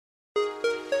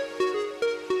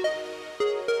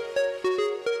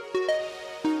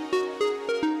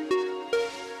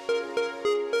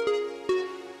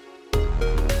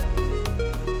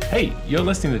Hey, you're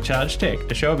listening to Charge Tech,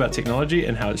 a show about technology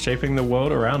and how it's shaping the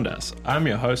world around us. I'm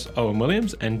your host, Owen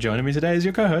Williams, and joining me today is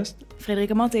your co-host,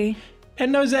 Frederica Matti.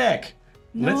 And no Zach.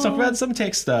 No. Let's talk about some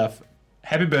tech stuff.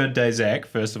 Happy birthday, Zach,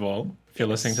 first of all. If you're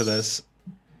listening to this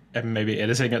and maybe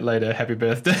editing it later, happy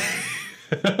birthday.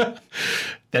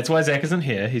 That's why Zach isn't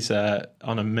here. He's on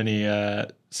a mini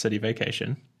city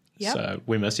vacation. Yep. So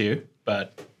we miss you,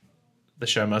 but the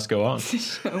show must go on. The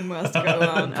show must go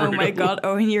on. Oh my god,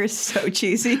 Owen, you're so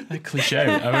cheesy. A cliche.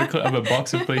 I'm a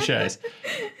box of cliches.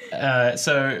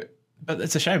 But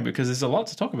it's a shame because there's a lot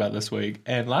to talk about this week.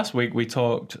 And last week we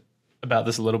talked about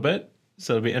this a little bit.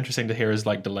 So it'll be interesting to hear his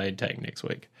delayed take next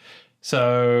week.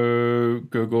 So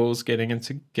Google's getting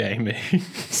into gaming.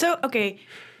 So, okay,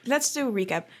 let's do a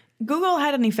recap. Google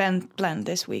had an event planned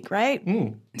this week, right?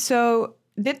 So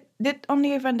did on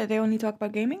the event that they only talk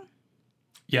about gaming?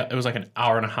 Yeah, it was an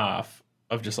hour and a half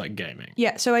of just gaming.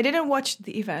 Yeah, so I didn't watch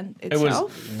the event itself.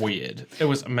 It was weird. It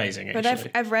was amazing, actually.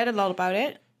 But I've read a lot about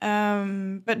it.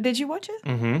 But did you watch it?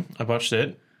 Mm-hmm. I watched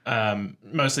it.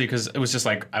 Mostly because it was just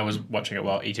I was watching it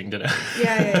while eating dinner.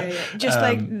 Yeah. Just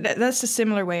that's a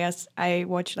similar way as I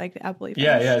watch the Apple event.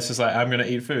 Yeah. It's just I'm gonna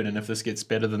eat food, and if this gets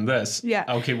better than this,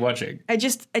 I'll keep watching. I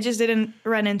just didn't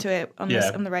run into it on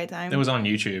the right time. It was on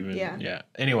YouTube. And, yeah.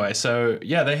 Anyway, so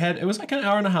it was an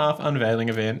hour and a half unveiling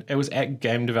event. It was at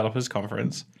Game Developers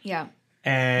Conference. Yeah.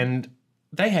 And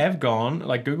they have gone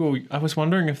Google. I was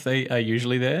wondering if they are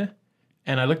usually there.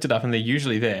 And I looked it up, and they're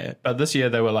usually there. But this year,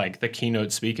 they were the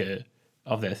keynote speaker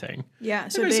of their thing. Yeah,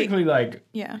 so basically,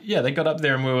 they got up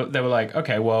there, and they were like,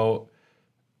 okay, well,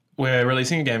 we're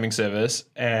releasing a gaming service,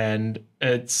 and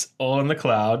it's all in the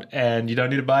cloud, and you don't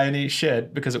need to buy any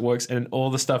shit because it works in all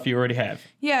the stuff you already have.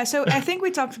 Yeah, so I think we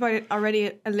talked about it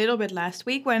already a little bit last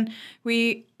week when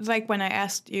when I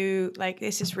asked you,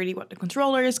 is this really what the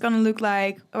controller is going to look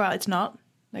like? Well, it's not.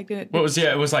 It was a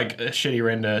shitty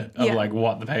render of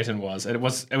what the patent was. And it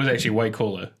was actually way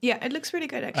cooler. Yeah, it looks really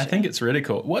good actually. I think it's really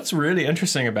cool. What's really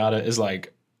interesting about it is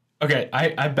okay,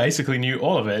 I basically knew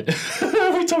all of it.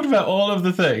 We talked about all of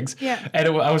the things. Yeah. And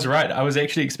I was right. I was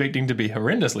actually expecting to be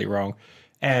horrendously wrong.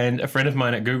 And a friend of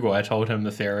mine at Google, I told him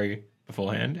the theory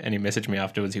beforehand, and he messaged me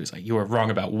afterwards. He was like, you were wrong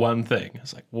about one thing. I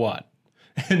was like, what?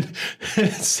 And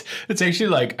it's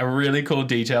actually a really cool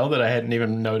detail that I hadn't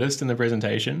even noticed in the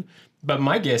presentation. But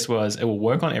my guess was it will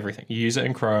work on everything. You use it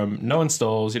in Chrome, no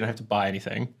installs, you don't have to buy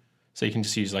anything. So you can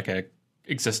just use a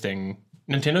existing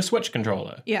Nintendo Switch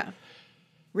controller. Yeah.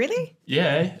 Really?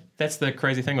 Yeah, that's the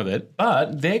crazy thing with it.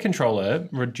 But their controller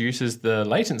reduces the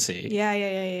latency.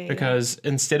 Yeah. Because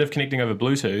instead of connecting over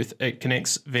Bluetooth, it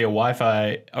connects via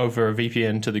Wi-Fi over a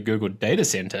VPN to the Google data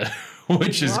center,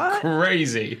 which is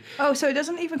crazy. Oh, so it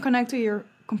doesn't even connect to your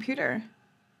computer.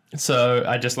 So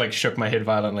I just shook my head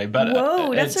violently. But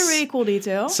whoa, that's a really cool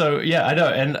detail. So yeah, I know,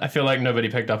 and I feel like nobody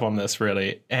picked up on this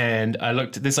really. And I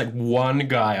looked, there's one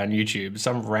guy on YouTube,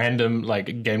 some random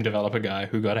game developer guy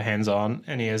who got a hands on,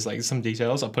 and he has some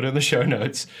details. I'll put it in the show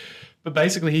notes. But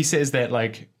basically, he says that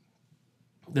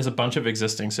there's a bunch of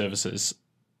existing services,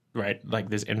 right?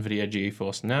 There's NVIDIA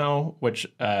GeForce Now, which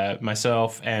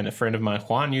myself and a friend of mine,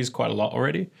 Juan, use quite a lot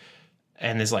already.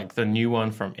 And there's the new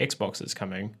one from Xbox that's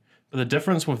coming. But the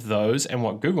difference with those and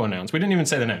what Google announced, we didn't even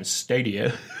say the name,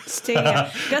 Stadia.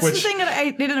 Stadia. That's the thing that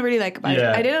I didn't really like about it.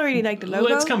 I didn't really like the logo.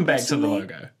 Let's come back to the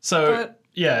logo. So,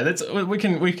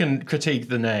 we can critique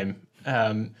the name.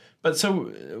 But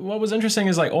so what was interesting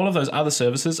is all of those other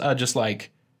services are just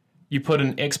you put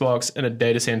an Xbox in a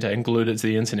data center and glued it to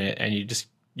the internet, and you just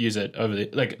use it over the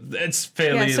it's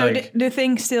fairly so the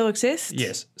thing still exists.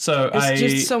 Yes, so it's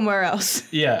just somewhere else.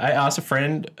 Yeah, I asked a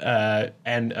friend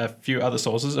and a few other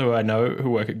sources who I know who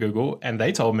work at Google, and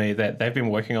they told me that they've been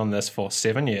working on this for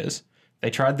 7 years. They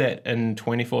tried that in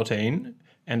 2014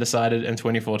 and decided in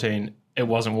 2014 it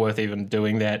wasn't worth even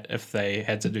doing that if they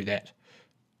had to do that.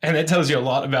 And that tells you a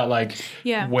lot about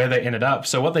where they ended up.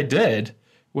 So what they did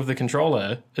with the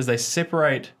controller is they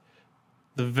separate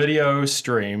the video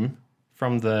stream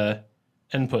from the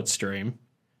input stream,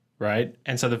 right?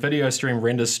 And so the video stream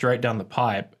renders straight down the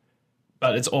pipe,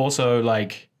 but it's also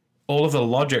all of the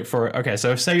logic for, okay,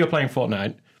 so say you're playing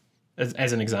Fortnite,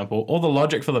 as an example, all the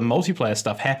logic for the multiplayer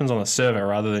stuff happens on the server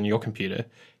rather than your computer.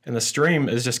 And the stream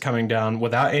is just coming down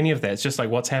without any of that. It's just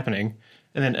what's happening.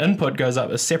 And then input goes up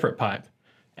a separate pipe.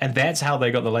 And that's how they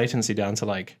got the latency down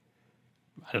to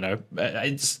I don't know.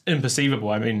 It's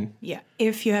imperceivable. I mean, yeah,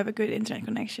 if you have a good internet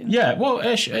connection. Yeah, well,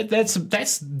 Ish,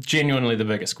 that's genuinely the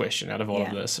biggest question out of all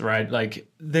of this, right?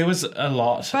 There was a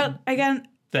lot, but again,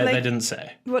 that they didn't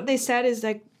say. What they said is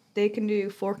they can do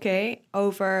 4K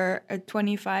over a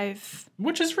 25,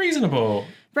 which is reasonable,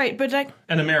 right? But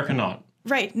an American not.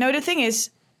 Right. No, the thing is,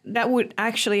 that would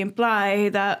actually imply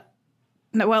that.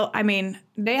 Well, I mean,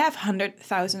 they have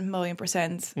 100,000 million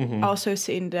 % also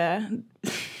seen the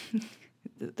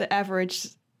average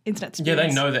internet speed. Yeah,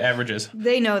 they know the averages.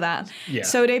 They know that. Yeah.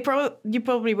 So you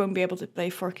probably won't be able to play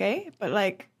 4K, but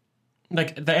like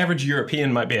the average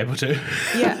European might be able to.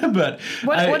 Yeah. But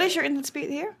what is your internet speed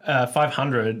here?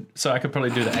 500, so I could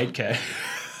probably do the 8K.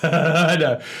 I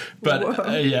know,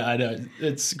 but yeah, I know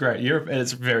it's great. Europe, and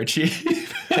it's very cheap.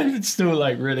 And it's still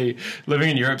like really living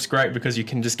in Europe's great because you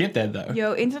can just get that though.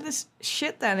 Yo, internet is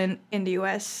shit then in the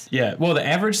US. Yeah, well, the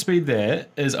average speed there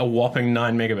is a whopping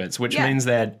 9 megabits, which means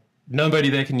that nobody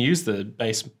there can use the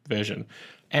base version.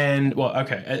 And well,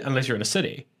 okay, unless you're in a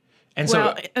city. And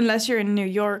well, unless you're in New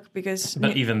York, because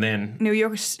even then, New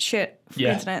York's shit for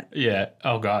internet. Yeah.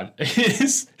 Oh God.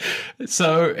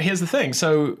 So here's the thing.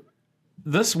 So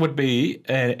this would be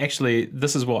actually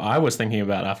this is what I was thinking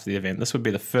about after the event. This would be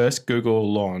the first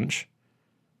Google launch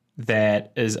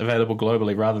that is available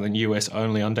globally rather than US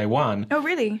only on day one. Oh,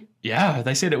 really? Yeah,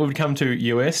 they said it would come to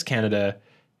US, Canada,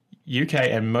 UK,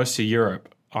 and most of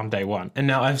Europe on day one. And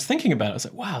now I was thinking about it. I was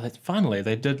like, wow, that's finally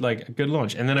they did like a good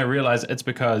launch. And then I realized it's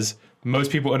because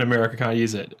most people in America can't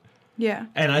use it. Yeah.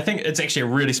 And I think it's actually a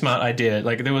really smart idea.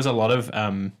 Like there was a lot of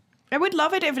I would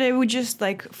love it if they would just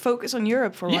like focus on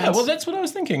Europe for once. Yeah, well, that's what I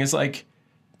was thinking. Is like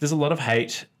there's a lot of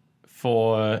hate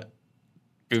for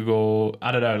Google.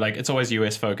 I don't know, like it's always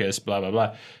US focused, blah blah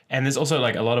blah. And there's also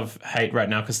like a lot of hate right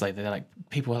now because like they're like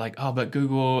people are like, oh, but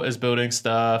Google is building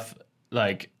stuff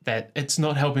like that. It's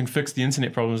not helping fix the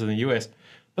internet problems in the US,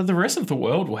 but the rest of the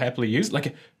world will happily use. Like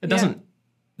it doesn't. Yeah.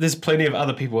 There's plenty of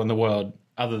other people in the world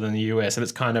other than the US, and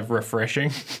it's kind of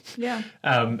refreshing. Yeah.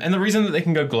 And the reason that they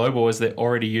can go global is they're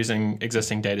already using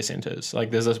existing data centers.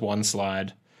 Like there's this one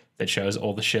slide that shows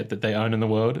all the shit that they own in the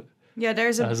world. Yeah,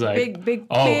 there's a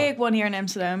big one here in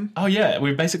Amsterdam. Oh yeah,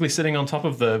 we're basically sitting on top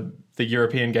of the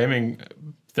European gaming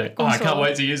thing. Oh, I can't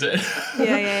wait to use it.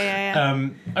 Yeah.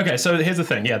 Okay, so here's the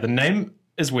thing. Yeah, the name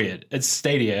is weird. It's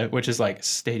Stadia, which is like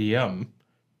stadium,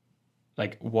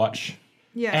 like watch.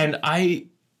 Yeah. And I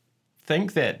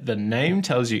think that the name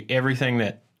tells you everything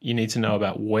that you need to know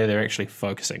about where they're actually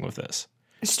focusing with this.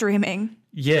 Streaming.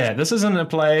 Yeah, this isn't a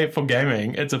play for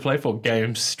gaming. It's a play for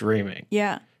game streaming.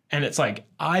 Yeah. And it's like,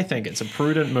 I think it's a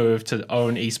prudent move to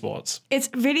own esports. It's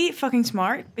really fucking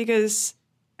smart because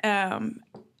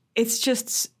it's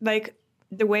just like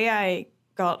the way I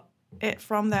got it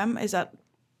from them is that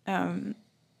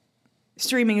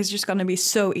streaming is just going to be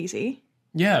so easy.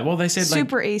 Yeah, well, they said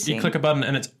super easy. You click a button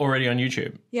and it's already on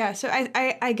YouTube. Yeah, so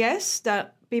I guess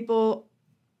that people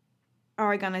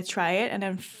are going to try it and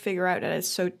then figure out that it's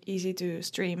so easy to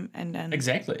stream and then...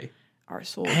 Exactly. Are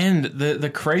sold. And the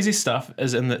crazy stuff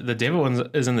is in the devil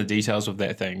is in the details of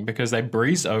that thing because they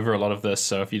breezed over a lot of this.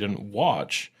 So if you didn't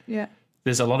watch,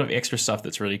 there's a lot of extra stuff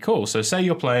that's really cool. So say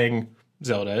you're playing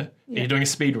Zelda, and you're doing a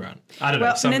speed run. I don't know.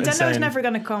 Nintendo's never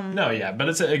going to come. No, yeah, but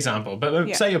it's an example.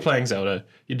 But say you're playing Zelda,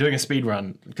 you're doing a speed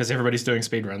run because everybody's doing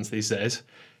speed runs these days,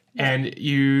 and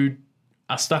you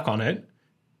are stuck on it.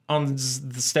 On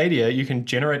the Stadia, you can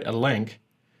generate a link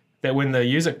that when the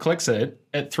user clicks it,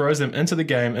 it throws them into the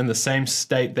game in the same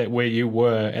state that where you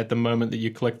were at the moment that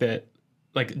you clicked that,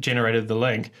 like generated the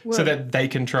link, so that they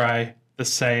can try the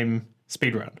same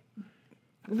speedrun.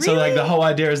 Really? So like the whole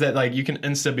idea is that like you can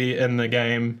insta be in the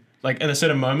game like in a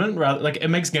certain moment, rather like it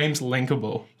makes games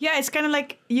linkable. Yeah, it's kind of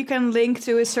like you can link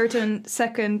to a certain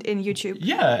second in YouTube.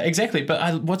 Yeah, exactly.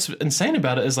 But what's insane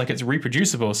about it is like it's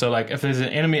reproducible. So like if there's an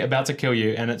enemy about to kill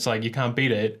you and it's like you can't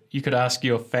beat it, you could ask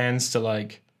your fans to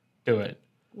like do it.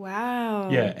 Wow.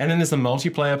 Yeah, and then there's the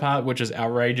multiplayer part, which is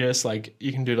outrageous. Like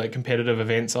you can do like competitive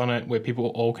events on it where people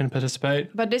all can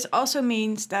participate. But this also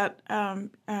means that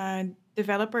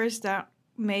developers that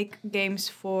make games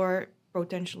for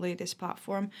potentially this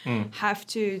platform have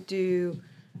to do,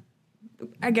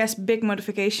 I guess, big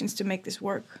modifications to make this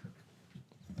work.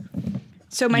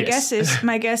 So my guess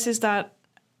is that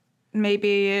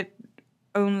maybe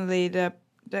only the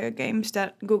games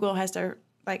that Google has their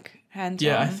like hands on.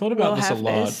 Yeah, I thought about this a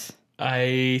lot.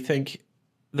 I think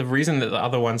the reason that the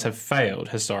other ones have failed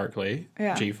historically,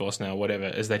 GeForce now, whatever,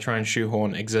 is they try and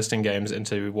shoehorn existing games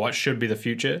into what should be the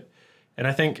future. And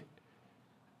I think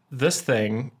this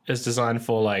thing is designed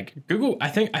for like Google. I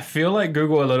feel like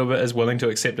Google a little bit is willing to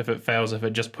accept if it fails, if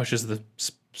it just pushes the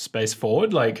space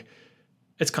forward. Like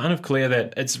it's kind of clear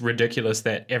that it's ridiculous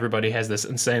that everybody has this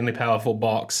insanely powerful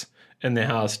box in their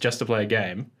house just to play a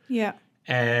game. Yeah.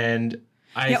 And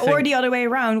or the other way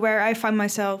around, where I find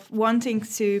myself wanting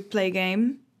to play a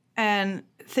game and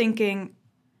thinking,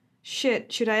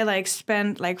 shit, should I like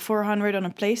spend like $400 on a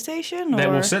PlayStation? That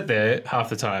will sit there half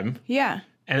the time. Yeah.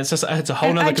 And it's a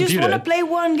whole nother computer. I just want to play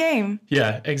one game.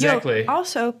 Yeah, exactly.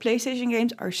 Also, PlayStation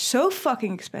games are so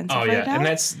fucking expensive right now. And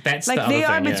that's like the other they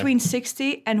are thing, between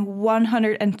 60 and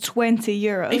 120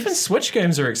 euros. Even Switch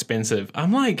games are expensive.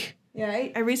 I'm like... Yeah,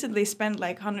 I recently spent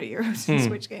like 100 euros in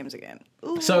Switch games again.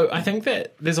 Ooh. So I think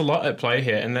that there's a lot at play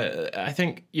here, and I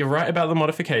think you're right about the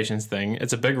modifications thing.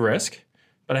 It's a big risk,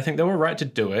 but I think they were right to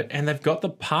do it, and they've got the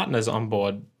partners on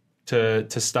board to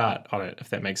start on it, if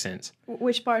that makes sense.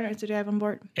 Which partners do they have on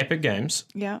board? Epic Games.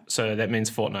 Yeah. So that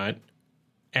means Fortnite.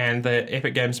 And the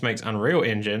Epic Games makes Unreal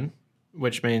Engine,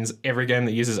 which means every game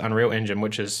that uses Unreal Engine,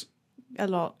 which is... a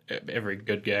lot. Every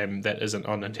good game that isn't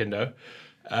on Nintendo.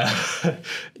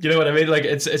 You know what I mean? Like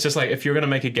it's just like if you're going to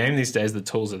make a game these days, the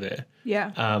tools are there.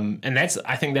 Yeah. And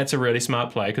I think that's a really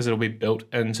smart play because it'll be built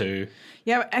into.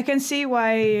 Yeah, I can see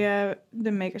why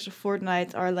the makers of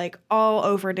Fortnite are like all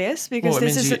over this because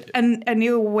this is a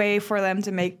new way for them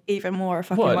to make even more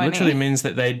fucking money. It literally means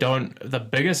that they don't. The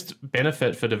biggest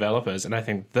benefit for developers, and I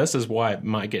think this is why it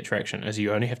might get traction, is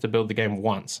you only have to build the game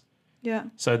once. Yeah.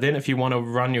 So then, if you want to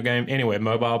run your game anywhere,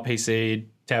 mobile, PC,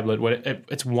 tablet,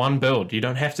 it's one build. You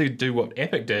don't have to do what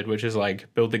Epic did, which is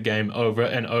like build the game over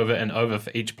and over and over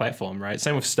for each platform, right?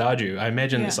 Same with Stardew. I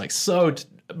imagine it's like so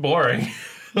boring.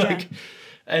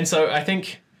 And so I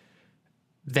think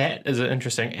that is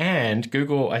interesting. And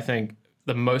Google, I think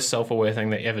the most self-aware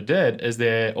thing they ever did is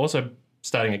they're also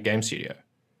starting a game studio.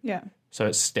 Yeah. So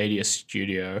it's Stadia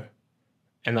Studio.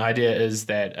 And the idea is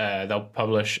that they'll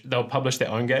publish their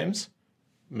own games.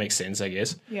 Makes sense, I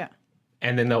guess. Yeah.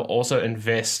 And then they'll also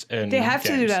invest in. They have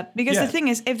games. to do that because the thing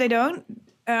is, if they don't,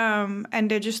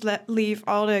 and they just leave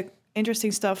all the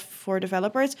interesting stuff for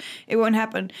developers, it won't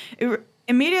happen. It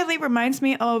immediately reminds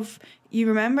me of, you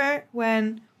remember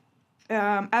when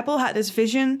Apple had this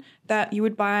vision that you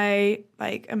would buy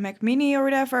like a Mac Mini or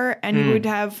whatever, and you would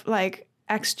have like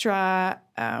extra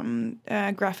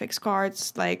graphics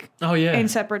cards like in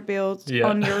separate builds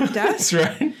on your desk. That's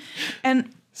right.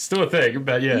 And still a thing,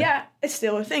 but yeah, it's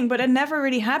still a thing, but it never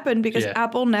really happened because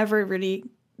Apple never really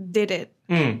did it.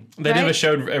 They never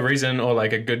showed a reason or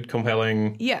like a good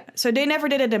compelling. Yeah, so they never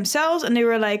did it themselves, and they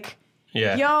were like,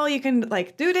 y'all, you can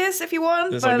like do this if you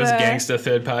want. There's like this gangster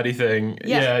third party thing.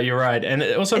 Yeah, you're right. And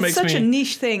it also makes such a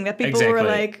niche thing that people were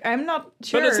like, I'm not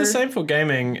sure. But it's the same for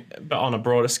gaming, but on a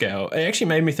broader scale. It actually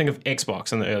made me think of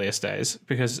Xbox in the earliest days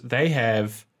because they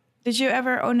have. Did you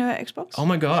ever own an Xbox? Oh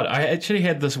my God. I actually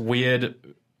had this weird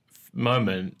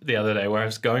moment the other day where I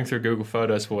was going through Google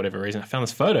Photos for whatever reason. I found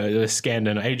this photo that was scanned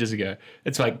in ages ago.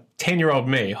 It's like 10-year-old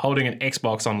me holding an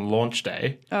Xbox on launch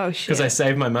day. Oh shit! Because I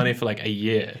saved my money for like a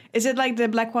year. Is it like the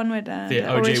black one with the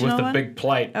OG with the big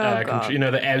plate? You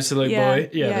know, the absolute boy.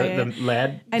 The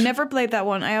lad. I never played that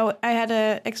one. I had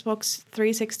a Xbox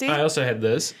 360. I also had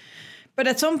this. But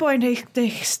at some point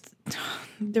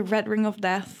the Red Ring of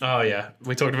Death. Oh yeah,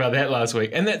 we talked about that last week.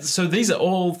 And so these are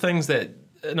all things that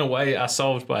in a way are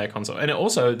solved by a console. And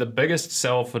also the biggest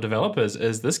sell for developers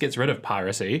is this gets rid of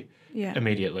piracy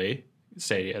immediately.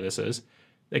 Stadia, this is.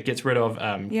 It gets rid of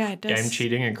game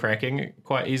cheating and cracking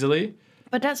quite easily.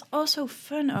 But that's also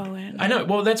fun, Owen. I know.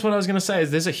 Well, that's what I was going to say is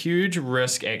there's a huge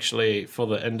risk actually for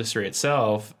the industry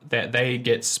itself that they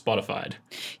get Spotified.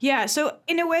 Yeah, so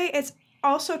in a way it's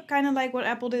also kind of like what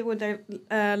Apple did with their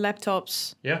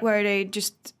laptops. Yeah. Where they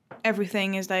just...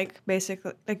 everything is like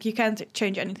basically like you can't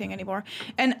change anything anymore,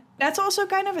 and that's also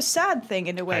kind of a sad thing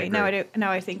in a way.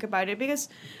 Now I think about it, because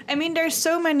I mean there's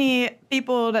so many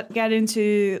people that get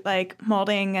into like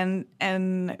modding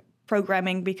and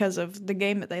programming because of the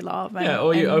game that they love.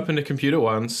 Or you opened a computer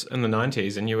once in the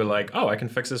 90s and you were like, oh, I can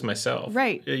fix this myself.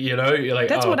 Right. You know, you're like,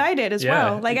 that's what I did as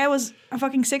well. Like I was a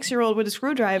fucking 6-year-old with a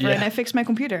screwdriver and I fixed my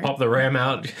computer. Pop the RAM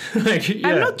out. I'm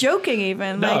not joking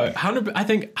even. No, 100. I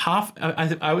think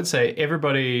I would say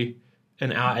everybody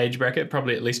in our age bracket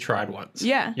probably at least tried once.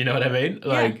 Yeah. You know what I mean?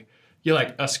 Like you're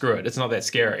like, oh, screw it. It's not that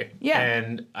scary. Yeah.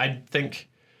 And I think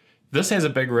this has a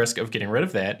big risk of getting rid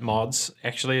of that. Mods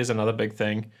actually is another big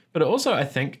thing. But it also, I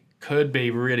think, could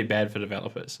be really bad for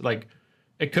developers. Like,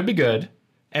 it could be good.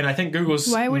 And I think Google's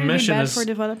mission is... Why would it be bad for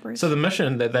developers? So the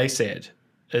mission that they said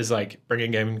is, like,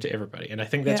 bringing gaming to everybody. And I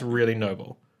think that's really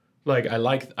noble. Like, I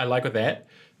like with that.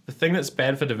 The thing that's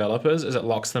bad for developers is it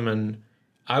locks them in,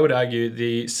 I would argue,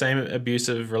 the same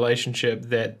abusive relationship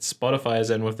that Spotify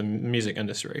is in with the music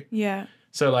industry. Yeah.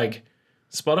 So, like...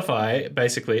 Spotify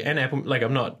basically, and Apple, like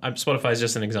Spotify is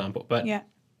just an example, but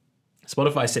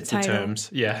Spotify sets the terms.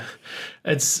 Yeah.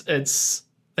 It's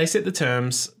they set the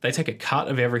terms, they take a cut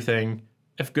of everything.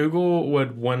 If Google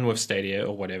would win with Stadia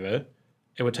or whatever,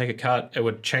 it would take a cut, it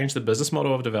would change the business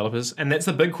model of developers. And that's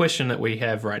the big question that we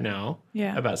have right now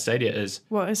about Stadia is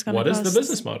what is the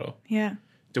business model? Yeah.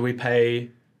 do we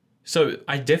pay? So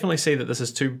I definitely see that this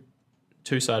is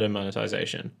two-sided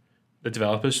monetization. The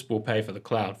developers will pay for the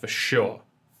cloud for sure.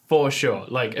 For sure.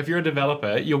 Like, if you're a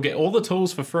developer, you'll get all the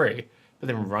tools for free, but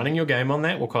then running your game on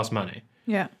that will cost money.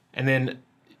 Yeah. And then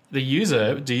the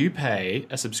user, do you pay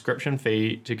a subscription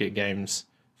fee to get games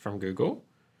from Google?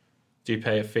 Do you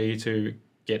pay a fee to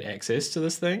get access to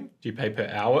this thing? Do you pay per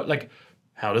hour? Like,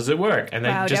 how does it work? And they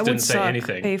just didn't say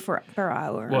anything. Pay for per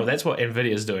hour. Well, that's what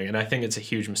NVIDIA's doing, and I think it's a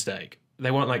huge mistake.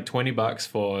 They want like $20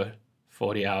 for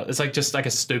 40 hours. It's like just like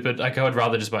a stupid, like I would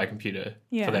rather just buy a computer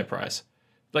for that price.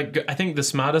 Like, I think the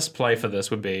smartest play for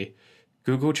this would be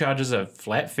Google charges a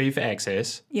flat fee for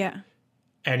access. Yeah.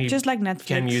 And you just like Netflix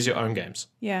can use your own games.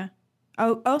 Yeah.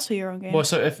 Oh, also your own games. Well,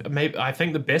 so if maybe I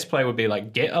think the best play would be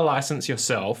like get a license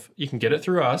yourself. You can get it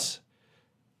through us,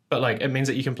 but like it means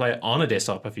that you can play it on a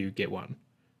desktop if you get one.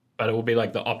 But it will be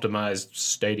like the optimized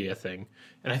Stadia thing,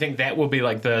 and I think that will be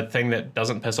like the thing that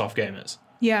doesn't piss off gamers.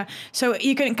 Yeah, so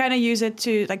you can kind of use it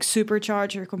to like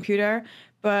supercharge your computer,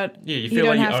 but you feel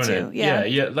don't like have you to. own it.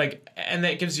 Yeah, like, and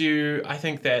that gives you. I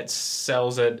think that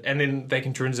sells it, and then they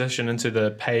can transition into the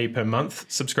pay per month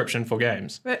subscription for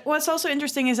games. But what's also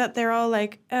interesting is that they're all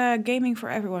like gaming for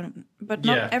everyone, but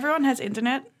not everyone has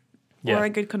internet or a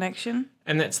good connection.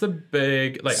 And that's the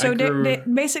big like. So they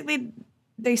basically.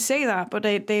 They say that, but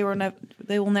they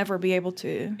will never be able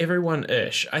to.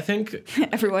 Everyone-ish. I think...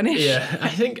 Everyone-ish.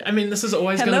 Yeah. I mean, this is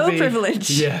always going to be... Hello,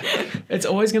 privilege. Yeah. It's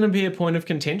always going to be a point of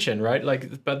contention, right?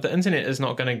 Like, but the internet is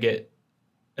not going to get,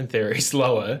 in theory,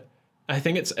 slower. I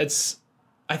think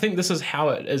I think this is how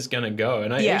it is going to go.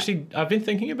 And I've been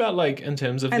thinking about, like, in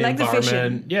terms of the environment. The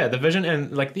vision. Yeah, the vision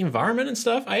and, like, the environment and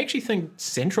stuff. I actually think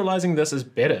centralizing this is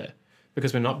better.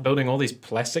 Because we're not building all these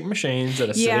plastic machines that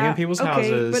are sitting in people's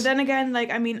houses. But then again, like,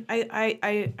 I mean,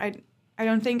 I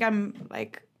don't think I'm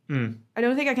like, I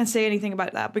don't think I can say anything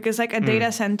about that because like a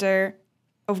data center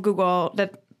of Google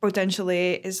that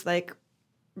potentially is like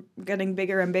getting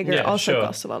bigger and bigger also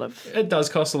costs a lot of. It does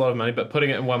cost a lot of money, but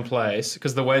putting it in one place,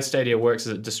 because the way Stadia works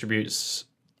is it distributes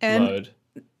load,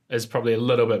 is probably a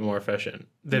little bit more efficient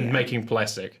than making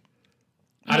plastic.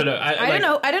 I don't know.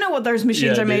 I don't know what those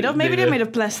machines are made of. Maybe they're made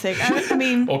of plastic. I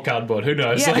mean, or cardboard. Who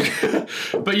knows? Yeah.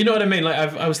 Like, but you know what I mean. Like,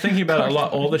 I was thinking about it a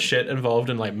lot. All the shit involved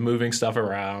in like moving stuff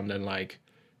around and like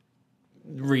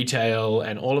retail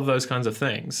and all of those kinds of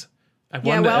things. I'm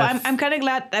kind of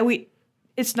glad that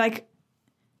it's like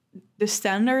the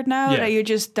standard now that you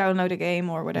just download a game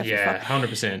or whatever. Yeah,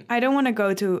 100%. I don't want to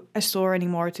go to a store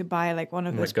anymore to buy like one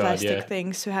of those plastic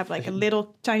things to have like a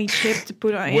little tiny chip to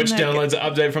put on. Which downloads an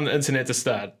update from the internet to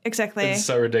start. Exactly. It's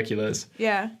so ridiculous.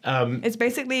 Yeah. It's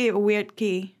basically a weird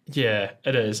key. Yeah,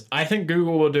 it is. I think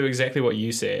Google will do exactly what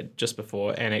you said just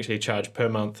before and actually charge per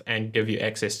month and give you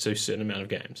access to a certain amount of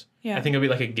games. Yeah. I think it'll be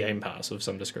like a Game Pass of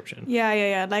some description.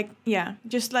 Yeah.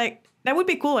 Just like that would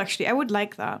be cool actually. I would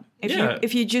like that.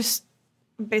 If you just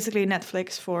basically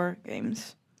Netflix for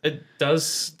games. It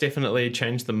does definitely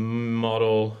change the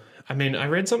model. I mean, I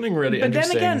read something really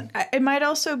interesting. But then again, it might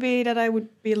also be that I would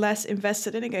be less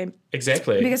invested in a game.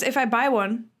 Exactly. Because if I buy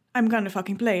one, I'm going to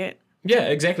fucking play it. Yeah,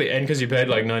 exactly. And because you paid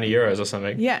like €90 or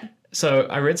something. Yeah. So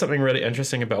I read something really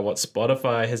interesting about what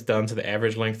Spotify has done to the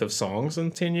average length of songs in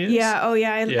 10 years. Yeah,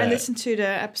 I listened to the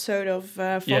episode of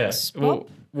Fox Pop.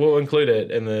 We'll include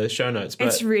it in the show notes. But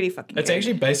it's really fucking It's good.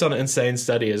 actually based on an insane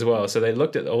study as well. So they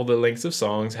looked at all the lengths of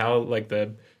songs, how like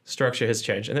the structure has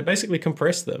changed, and it basically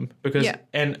compressed them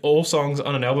and all songs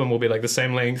on an album will be like the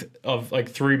same length of like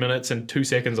 3 minutes and 2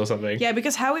 seconds or something. Yeah,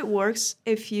 because how it works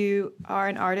if you are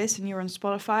an artist and you're on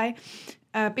Spotify,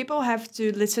 people have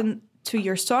to listen to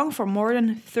your song for more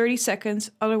than 30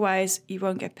 seconds, otherwise you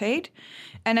won't get paid.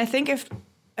 And I think if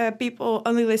people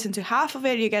only listen to half of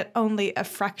it, you get only a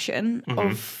fraction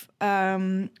of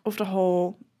the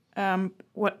whole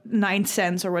 9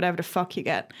 cents or whatever the fuck you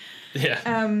get. Yeah.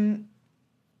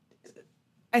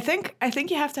 I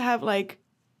think you have to have like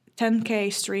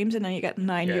 10k streams and then you get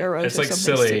 €9. It's or like something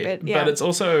silly, stupid. Yeah. but it's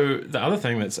also the other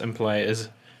thing that's in play is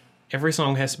every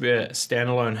song has to be a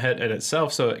standalone hit in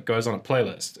itself, so it goes on a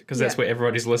playlist because that's where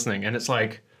everybody's listening, and it's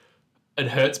like it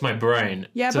hurts my brain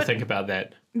to think about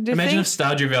that. Imagine if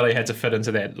Stardew Valley had to fit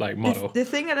into that like model. The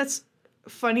thing that's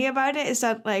funny about it is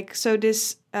that like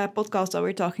this podcast that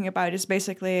we're talking about is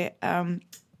basically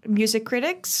music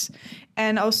critics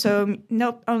and also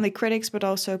not only critics but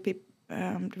also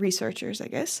researchers, I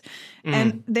guess.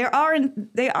 And they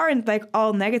aren't like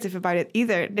all negative about it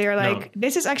either. They're like,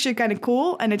 this is actually kind of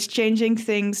cool and it's changing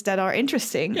things that are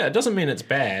interesting. Yeah, it doesn't mean it's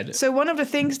bad. So one of the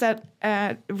things that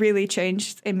really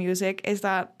changed in music is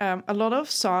that a lot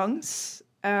of songs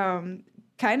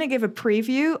kind of give a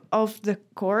preview of the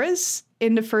chorus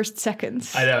in the first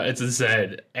seconds. I know, it's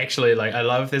insane. Actually, like, I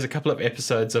love, there's a couple of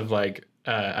episodes of, like,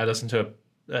 I listened to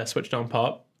Switched On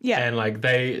Pop. Yeah. And, like,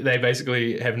 they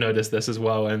basically have noticed this as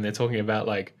well, and they're talking about,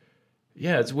 like,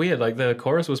 yeah, it's weird. Like, the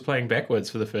chorus was playing backwards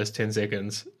for the first 10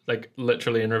 seconds, like,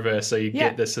 literally in reverse, so you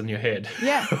get this in your head.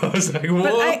 Yeah. I was like, whoa.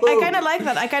 But I kind of like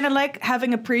that. I kind of like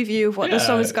having a preview of what the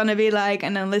song is going to be like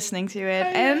and then listening to it.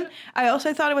 And I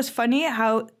also thought it was funny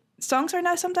how songs are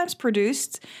now sometimes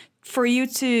produced for you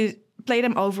to play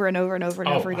them over and over and over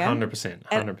and over again.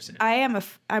 100%.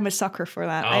 I'm a sucker for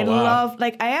that. Oh, I wow. love,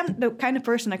 like, I am the kind of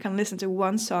person that can listen to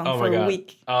one song for a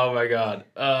week. Oh my God.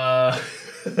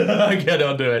 I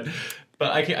cannot do it.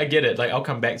 But I get it. Like, I'll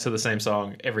come back to the same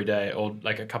song every day or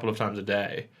like a couple of times a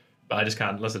day. But I just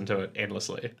can't listen to it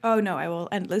endlessly. Oh no, I will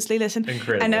endlessly listen.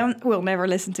 Incredible. And then we'll never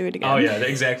listen to it again. Oh yeah,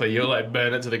 exactly. You'll like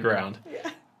burn it to the ground. Yeah.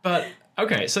 But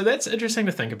okay, so that's interesting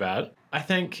to think about. I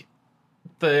think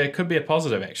there could be a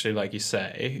positive actually, like you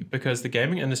say, because the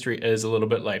gaming industry is a little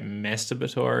bit like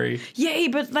masturbatory. Yay,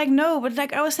 but like no, but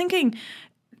like I was thinking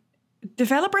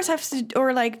developers have to,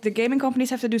 or like the gaming companies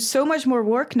have to do so much more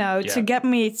work now to get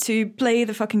me to play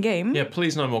the fucking game. Yeah,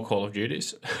 please no more Call of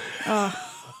Duties. Oh.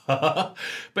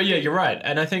 But yeah, you're right.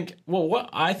 And I think, well, what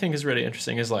I think is really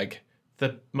interesting is like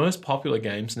the most popular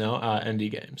games now are indie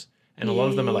games. And a lot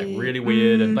of them are like really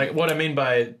weird. And like what I mean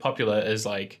by popular is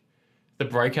like the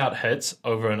breakout hits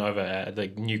over and over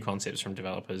like new concepts from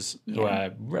developers who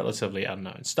are relatively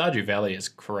unknown. Stardew Valley is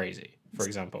crazy, for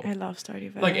example. I love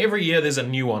Stardew Valley. Like every year there's a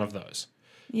new one of those.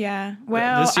 Yeah.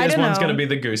 Well, this year's I don't one's know. going to be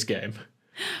the Goose Game.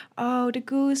 Oh, the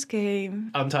Goose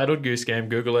Game. Untitled Goose Game.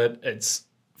 Google it. It's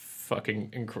fucking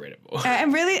incredible.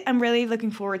 I'm really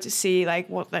looking forward to see like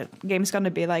what that game is going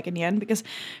to be like in the end, because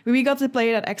we got to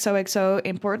play it at XOXO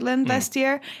in Portland last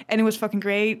year and it was fucking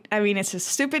great. I mean, it's a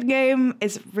stupid game.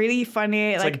 It's really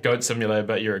funny. It's like Goat Simulator,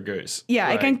 but you're a goose. Yeah,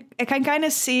 like, I can kind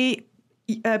of see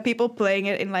people playing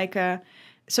it in like a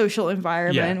social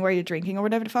environment where you're drinking or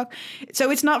whatever the fuck.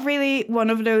 So it's not really one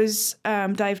of those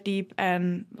dive deep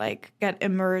and like get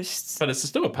immersed. But it's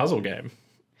still a puzzle game.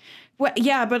 Well,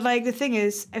 yeah, but like the thing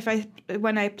is,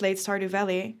 when I played Stardew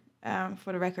Valley,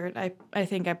 for the record, I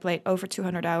think I played over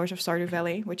 200 hours of Stardew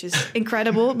Valley, which is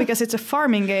incredible because it's a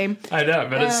farming game. I know,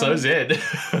 but it's so Zed.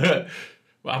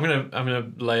 Well, I'm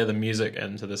gonna layer the music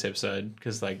into this episode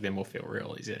because like then we'll feel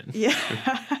really Zen. Yeah.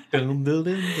 Okay.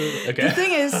 The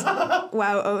thing is,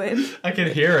 wow, Owen. I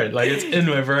can hear it. Like it's in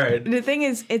my brain. The thing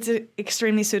is, it's an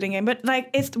extremely soothing game, but like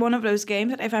it's one of those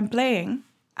games that if I'm playing,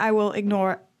 I will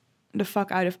ignore the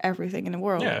fuck out of everything in the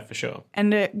world. Yeah, for sure.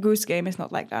 And the Goose Game is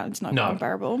not like that. It's not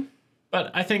comparable.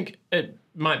 But I think it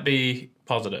might be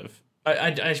positive.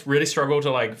 I really struggle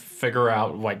to like figure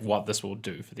out like what this will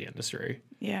do for the industry.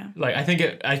 Yeah. Like I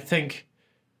think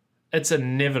it's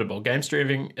inevitable. Game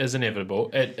streaming is inevitable.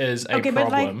 It is a problem.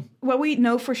 But like what we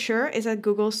know for sure is that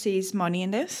Google sees money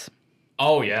in this.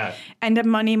 Oh yeah. And that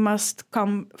money must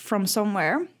come from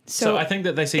somewhere. So I think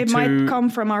that they see it might come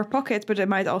from our pockets, but it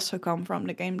might also come from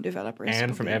the game developers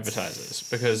and from advertisers.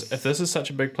 Because if this is such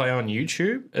a big play on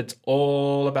YouTube, it's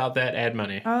all about that ad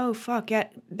money. Oh fuck yeah!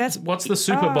 What's the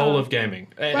Super Bowl of gaming?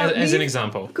 As an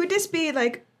example, could this be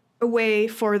like a way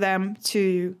for them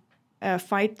to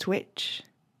fight Twitch?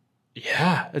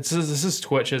 Yeah, this is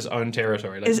Twitch's own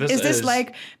territory. Like, is this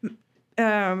like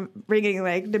bringing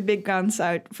like the big guns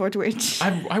out for Twitch?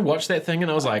 I watched that thing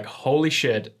and I was like, holy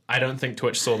shit, I don't think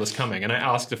Twitch saw this coming. And I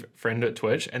asked a friend at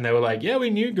Twitch and they were like, yeah,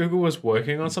 we knew Google was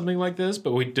working on something like this,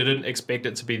 but we didn't expect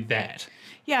it to be that.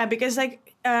 Yeah, because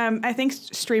like I think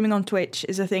streaming on Twitch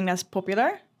is a thing that's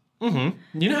popular.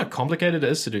 Mm-hmm. You know how complicated it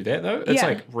is to do that though? It's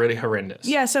like really horrendous.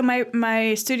 Yeah, so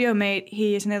my studio mate,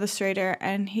 he is an illustrator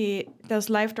and he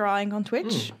does live drawing on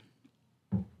Twitch.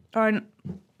 Or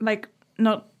like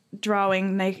not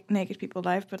drawing naked people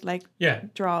live, but like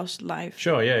draws live.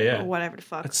 Sure, yeah. Or whatever the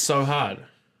fuck. It's so hard.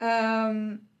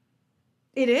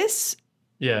 It is.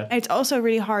 Yeah. It's also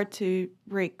really hard to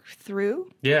break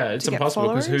through. Yeah, it's impossible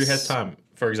because who has time,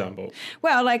 for example?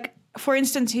 Well, like, for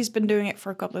instance, he's been doing it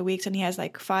for a couple of weeks and he has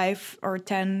like 5 to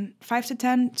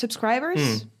 10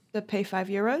 subscribers that pay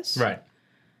 €5. Right.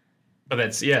 But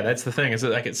that's the thing. Is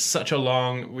that like it's such a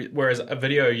long, whereas a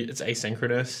video, it's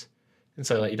asynchronous. And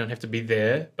so like you don't have to be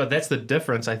there. But that's the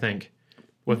difference, I think,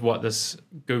 with what this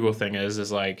Google thing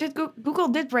is like... Google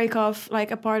did break off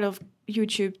like a part of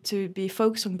YouTube to be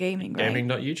focused on gaming, right?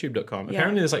 Gaming.youtube.com.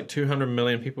 Apparently there's like 200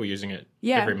 million people using it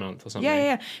every month or something.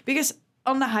 Yeah. Because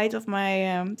on the height of my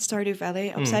Stardew Valley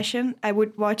obsession, I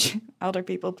would watch other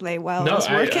people play while I was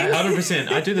working.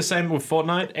 100%. I do the same with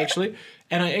Fortnite, actually.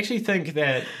 And I actually think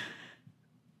that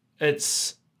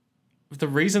it's the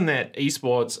reason that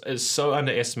esports is so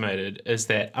underestimated is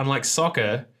that unlike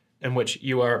soccer, in which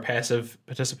you are a passive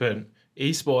participant,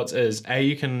 esports is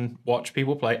you can watch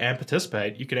people play and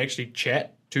participate. You can actually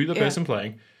chat to the person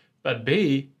playing, but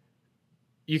B,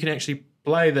 you can actually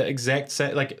play the exact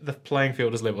same. Like the playing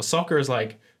field is level. Soccer is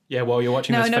like, yeah, well, you're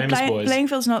watching those famous boys. Playing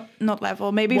field's not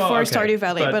level. Maybe for Stardew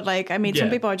Valley, but like, I mean, some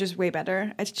people are just way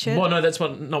better at shit. Well, no, that's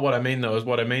not what I mean though. Is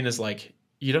what I mean is like,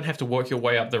 you don't have to work your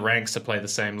way up the ranks to play the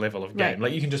same level of game. Right.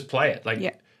 Like you can just play it.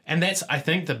 Like, and that's, I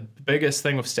think, the biggest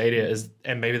thing with Stadia is,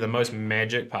 and maybe the most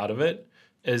magic part of it,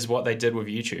 is what they did with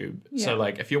YouTube. Yeah. So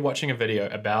like, if you're watching a video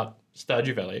about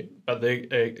Stardew Valley, but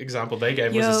the example they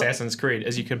gave was Assassin's Creed,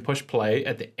 is you can push play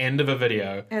at the end of a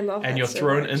video, and you're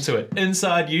thrown into it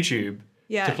inside YouTube.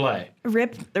 To play.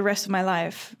 Rip the rest of my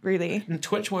life, really. And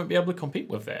Twitch won't be able to compete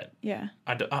with that. Yeah.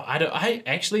 I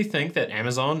actually think that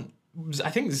Amazon, I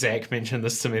think Zach mentioned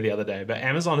this to me the other day, but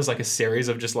Amazon is like a series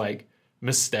of just like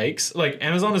mistakes. Like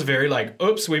Amazon is very like,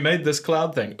 oops, we made this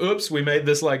cloud thing. Oops, we made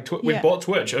this like, we bought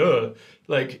Twitch.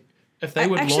 Like if they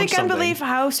would launch something. I actually can't believe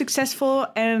how successful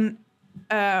and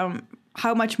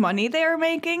how much money they are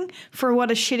making for what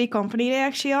a shitty company they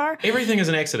actually are. Everything is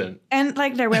an accident. And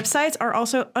like their websites are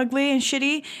also ugly and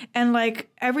shitty, and like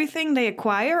everything they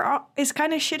acquire is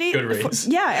kind of shitty.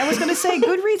 Goodreads. I was gonna say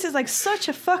Goodreads is like such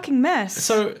a fucking mess.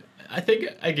 So I think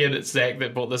again it's Zach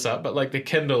that brought this up, but like the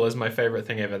Kindle is my favorite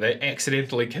thing ever. They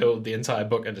accidentally killed the entire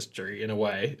book industry in a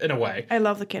way. I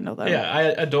love the Kindle though. Yeah, I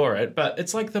adore it, but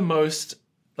it's like the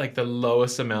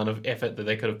lowest amount of effort that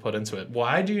they could have put into it.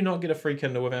 Why do you not get a free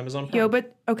Kindle with Amazon Prime?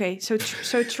 But okay, so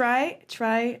try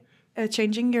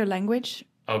changing your language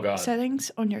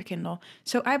settings on your Kindle.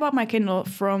 So I bought my Kindle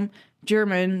from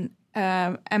German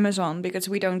Amazon because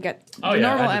we don't get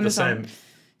normal Amazon.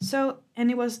 So and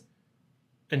it was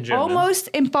in German. Almost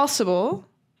impossible.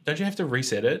 Don't you have to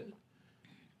reset it?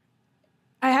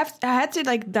 I had to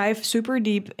like dive super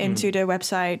deep into the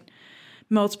website,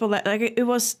 it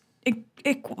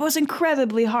was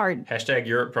incredibly hard. #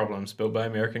 Europe problems built by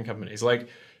American companies. Like,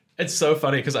 it's so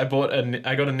funny because I got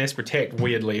a Nest Protect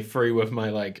weirdly free with my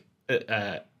like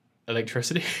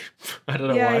electricity. I don't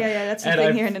know why. Yeah. That's the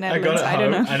thing here in the Netherlands. I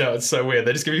don't know. I know, it's so weird.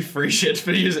 They just give you free shit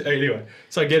for using it. Anyway,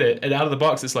 so I get it, and out of the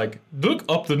box it's like druk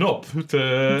op de knop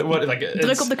to what like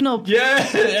druk op de knop. Yeah,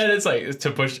 and it's like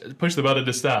to push the button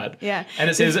to start. Yeah, and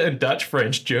it says it in Dutch,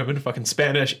 French, German, fucking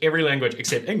Spanish, every language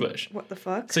except English. What the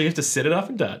fuck? So you have to set it up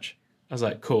in Dutch. I was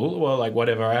like, cool. Well, like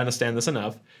whatever. I understand this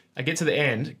enough. I get to the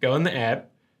end, go in the app,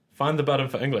 find the button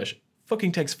for English.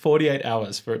 Fucking takes 48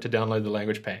 hours for it to download the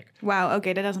language pack. Wow,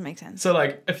 okay, that doesn't make sense. So,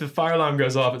 like, if the fire alarm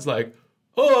goes off, it's like,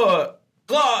 Tensi,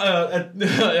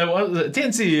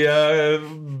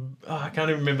 I can't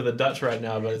even remember the Dutch right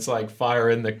now, but it's like fire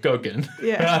in the koken.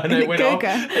 Yeah, and it went off.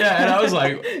 Yeah, and I was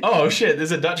like, oh shit,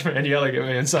 there's a Dutchman yelling at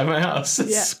me inside my house.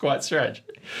 It's quite strange.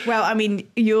 Well, I mean,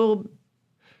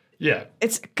 Yeah.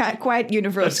 It's quite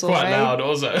universal. It's quite loud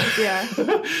also. Yeah.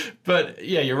 But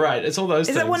yeah, you're right. It's all those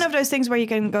things. Is it one of those things where you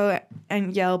can go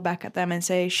and yell back at them and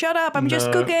say, shut up, I'm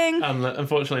just cooking?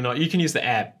 Unfortunately not. You can use the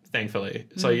app, thankfully.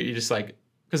 So you just like,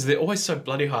 because they're always so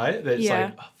bloody high that it's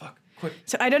like, oh, fuck, quick.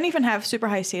 So I don't even have super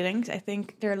high ceilings. I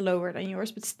think they're lower than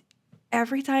yours. But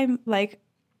every time like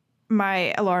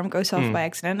my alarm goes off by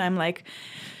accident, I'm like,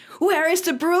 where is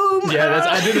the broom? Yeah,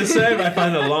 I do the same. I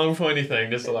find the long pointy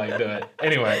thing just to like do it.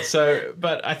 Anyway,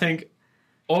 but I think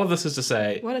all of this is to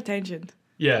say... What a tangent.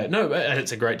 Yeah, no,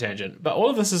 it's a great tangent. But all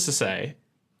of this is to say,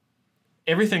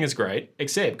 everything is great,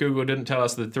 except Google didn't tell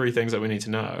us the 3 things that we need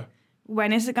to know.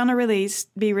 When is it going to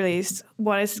be released?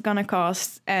 What is it going to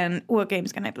cost? And what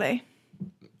games can I play?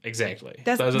 Exactly.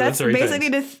 That's basically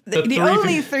the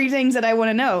only 3 things that I want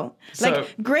to know. Like, so,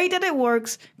 great that it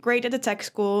works, great that the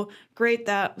tech's cool, great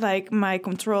that like my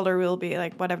controller will be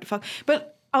like whatever the fuck.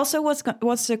 But also, what's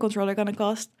the controller gonna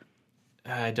cost?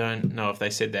 I don't know if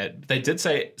they said that. They did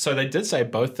say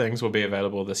both things will be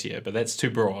available this year, but that's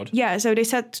too broad. Yeah, so they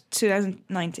said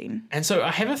 2019. And so I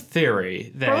have a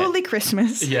theory that probably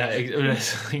Christmas. Yeah,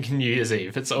 like New Year's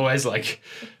Eve. It's always like,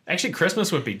 actually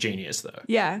Christmas would be genius though.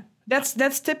 Yeah.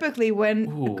 That's typically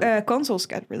when consoles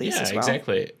get released as well. Yeah,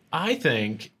 exactly. I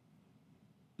think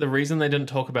the reason they didn't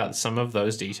talk about some of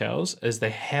those details is they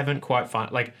haven't quite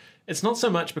found... Like, it's not so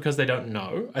much because they don't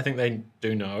know. I think they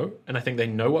do know. And I think they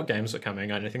know what games are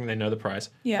coming. And I think they know the price.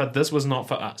 Yeah. But this was not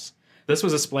for us. This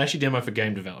was a splashy demo for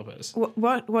game developers.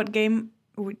 What game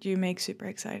would you make super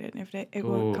excited if it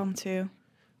will come to...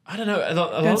 I don't know.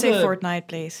 Don't say Fortnite,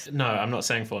 please. No, I'm not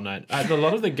saying Fortnite. A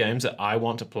lot of the games that I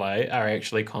want to play are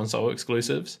actually console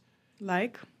exclusives.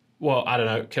 Like? well, I don't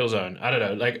know, Killzone. I don't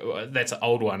know, like that's an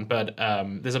old one, but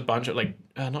there's a bunch of like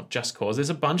not Just Cause.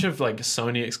 There's a bunch of like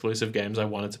Sony exclusive games I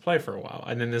wanted to play for a while,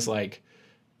 and then there's like,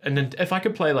 and then if I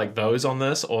could play like those on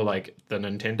this or like the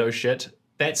Nintendo shit,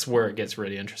 that's where it gets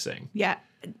really interesting. Yeah,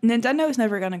 Nintendo is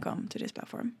never gonna come to this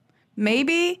platform.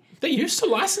 Maybe they used to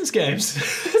license games.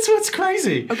 That's what's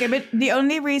crazy. Okay, but the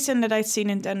only reason that I see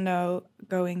Nintendo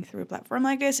going through a platform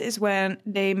like this is when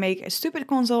they make a stupid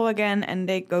console again and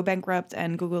they go bankrupt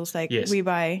and Google's like, we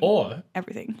buy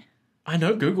everything. I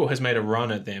know Google has made a run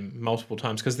at them multiple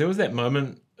times because there was that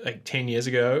moment like 10 years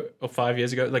ago or 5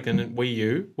 years ago, like in Wii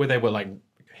U, where they were like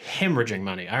hemorrhaging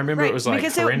money. I remember it was like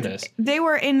horrendous. They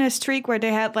were in a streak where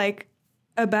they had like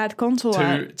a bad console.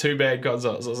 Two bad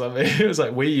consoles or something. It was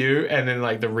like Wii U and then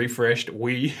like the refreshed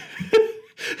Wii.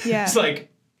 Yeah. It's like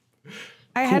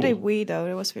I had a Wii though.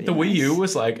 It was really the nice. Wii U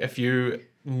was like if you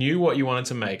knew what you wanted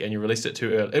to make and you released it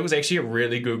too early. It was actually a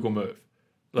really Google move.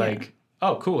 Like,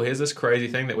 oh cool, here's this crazy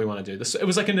thing that we want to do. It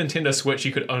was like a Nintendo Switch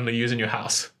you could only use in your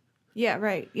house. Yeah,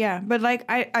 right. Yeah. But like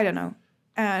I don't know.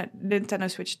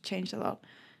 Nintendo Switch changed a lot.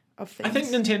 I think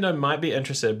Nintendo might be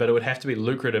interested, but it would have to be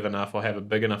lucrative enough or have a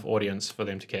big enough audience for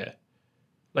them to care.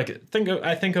 Like,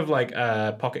 I think of like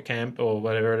Pocket Camp or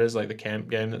whatever it is, like the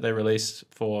camp game that they released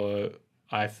for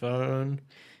iPhone.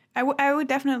 I would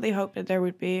definitely hope that there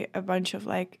would be a bunch of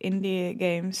like indie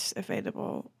games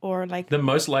available, or like the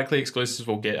most likely exclusives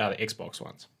we'll get are the Xbox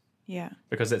ones. Yeah,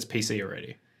 because that's PC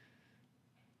already.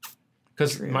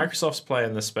 Because Microsoft's play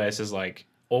in this space is like,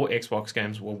 all Xbox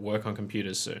games will work on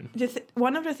computers soon.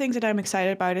 One of the things that I'm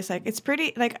excited about is like, it's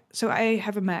pretty like, so I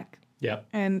have a Mac. Yeah.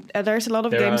 And there's a lot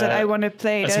of games that I want to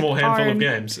play. A small handful of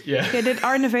games. Yeah. That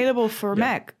aren't available for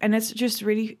Mac. And it's just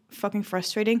really fucking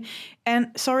frustrating.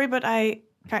 And sorry, but I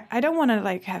don't want to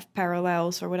like have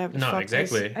parallels or whatever. No,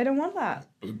 exactly. I don't want that.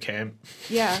 Boot camp.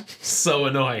 Yeah. So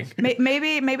annoying.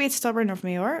 Maybe it's stubborn of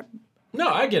me, or... No,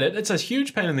 I get it. It's a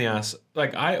huge pain in the ass.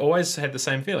 Like, I always had the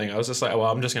same feeling. I was just like, well,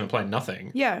 I'm just going to play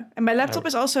nothing. Yeah. And my laptop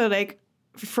is also, like,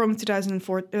 from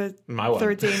 2013. My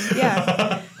one.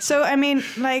 Yeah. So, I mean,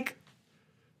 like...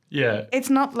 Yeah. It's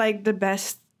not, like, the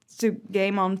best to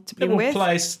game on to begin with.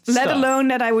 Let alone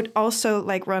that I would also,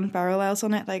 like, run parallels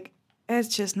on it. Like,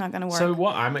 it's just not going to work. So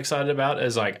what I'm excited about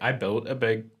is, like, I built a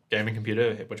big gaming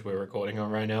computer, which we're recording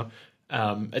on right now.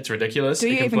 It's ridiculous. Do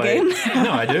you even game?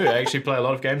 No, I do. I actually play a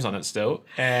lot of games on it still.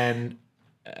 And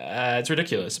it's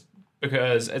ridiculous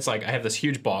because it's like I have this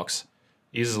huge box.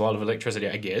 It uses a lot of electricity,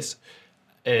 I guess.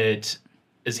 It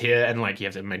is here and like you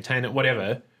have to maintain it,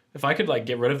 whatever. If I could like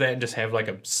get rid of that and just have like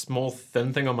a small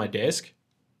thin thing on my desk,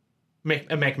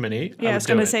 a Mac Mini. Yeah, I was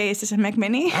going to say, is this a Mac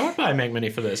Mini? I would buy a Mac Mini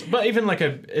for this. But even like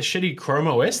a shitty Chrome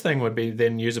OS thing would be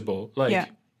then usable. Like, yeah.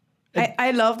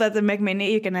 I love that the Mac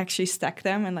Mini, you can actually stack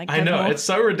them and like. I know, it's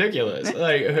so ridiculous.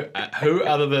 Like, who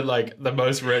other than like the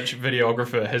most rich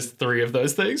videographer has 3 of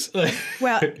those things?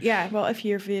 Well, yeah. Well, if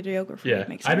you're a videographer, it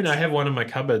makes sense. I mean, I have one in my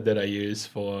cupboard that I use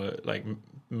for like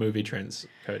movie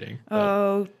transcoding.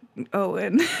 Oh,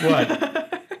 Owen.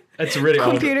 What? It's a really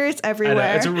old. Computers everywhere. I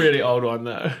know, it's a really old one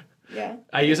though. Yeah.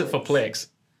 I use it for Plex,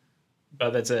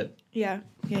 but that's it. Yeah.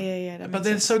 But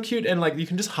they're so cute, and like you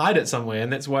can just hide it somewhere,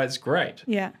 and that's why it's great.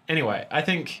 Yeah. Anyway, I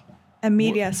think a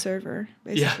media server,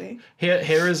 basically. Yeah.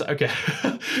 Here is okay.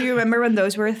 Do you remember when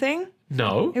those were a thing?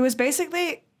 No. It was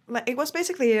basically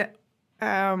a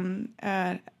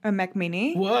Mac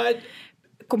Mini. What?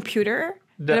 Computer.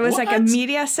 It was like a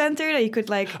media center that you could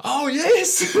like. Oh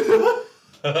yes.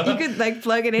 You could like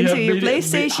plug it into your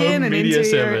PlayStation and into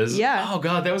servers. your Oh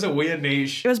god, that was a weird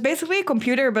niche. It was basically a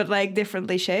computer, but like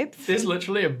differently shaped. There's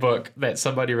literally a book that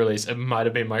somebody released. It might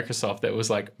have been Microsoft that was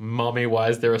like, "Mommy, why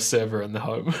is there a server in the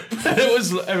home?" And it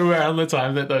was around the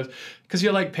time that those, because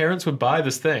you're like parents would buy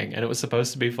this thing, and it was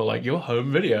supposed to be for like your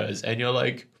home videos, and you're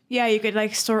like. Yeah, you could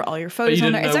like store all your photos. But you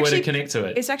on didn't there. know where to connect to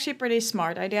it. It's actually a pretty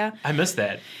smart idea. I missed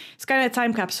that. It's kind of a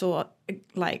time capsule,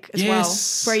 like as well,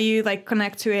 where you like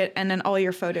connect to it, and then all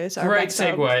your photos are. Great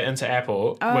segue into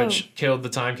Apple, Oh. which killed the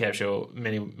time capsule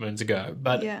many moons ago.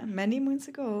 But yeah, many moons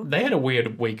ago. They had a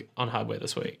weird week on hardware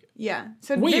this week. Yeah,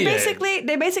 so weird.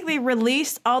 they basically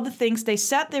released all the things they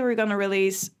said they were going to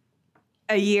release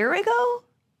a year ago.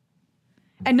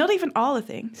 And not even all the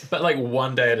things. But like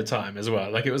one day at a time as well.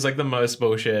 Like it was like the most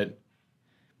bullshit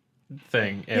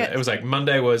thing. Yeah. It was like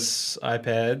Monday was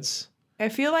iPads. I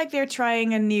feel like they're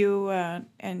trying a new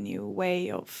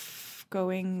way of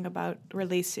going about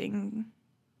releasing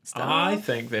stuff. I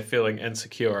think they're feeling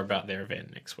insecure about their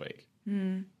event next week.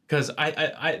 Because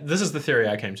I this is the theory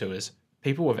I came to is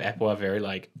people with Apple are very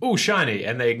like, ooh, shiny,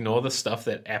 and they ignore the stuff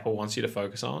that Apple wants you to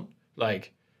focus on.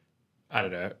 Like I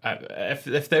don't know.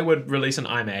 If they would release an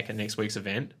iMac at next week's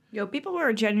event. People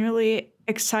were genuinely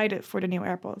excited for the new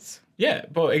AirPods. Yeah,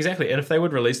 well, exactly. And if they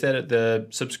would release that at the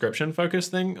subscription focus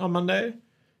thing on Monday,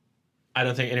 I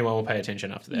don't think anyone will pay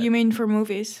attention after that. You mean for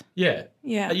movies? Yeah.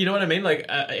 Yeah. You know what I mean? Like,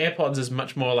 AirPods is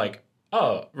much more like,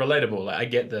 oh, relatable. Like, I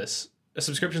get this. A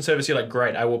subscription service, you're like,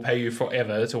 great, I will pay you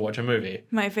forever to watch a movie.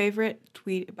 My favorite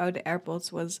tweet about the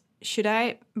AirPods was, should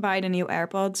I buy the new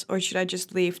AirPods or should I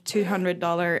just leave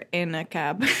 $200 in a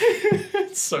cab?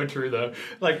 It's so true, though.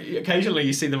 Like, occasionally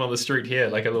you see them on the street here,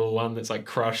 like a little one that's like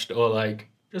crushed or like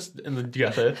just in the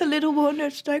gutter. A little one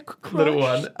that's like crushed. Little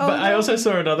one. Oh, but no. I also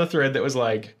saw another thread that was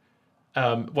like,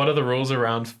 what are the rules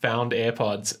around found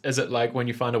AirPods? Is it like when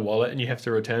you find a wallet and you have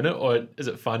to return it, or is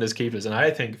it finders keepers? And I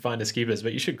think finders keepers,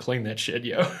 but you should clean that shit,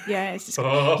 yo. Yeah, it's just...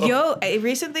 Oh. Yo, I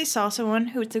recently saw someone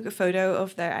who took a photo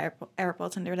of their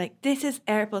AirPods and they were like, this is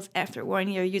AirPods after 1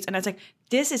 year use. And I was like,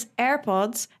 this is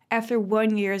AirPods after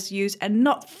 1 year's use and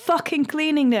not fucking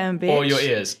cleaning them, bitch. Or your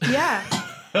ears. Yeah.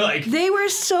 Like, They were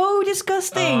so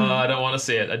disgusting. I don't want to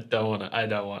see it. I don't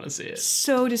want to see it.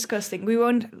 So disgusting. We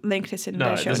won't link this in No,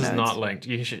 the show this notes. is not linked.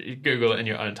 You should Google it in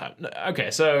your own time. No, okay,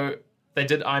 so they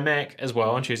did iMac as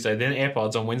well on Tuesday, then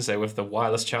AirPods on Wednesday with the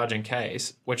wireless charging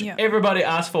case, which everybody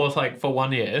asked for like for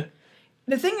 1 year.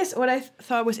 The thing is, what I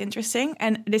thought was interesting,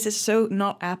 and this is so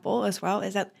not Apple as well,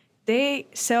 is that they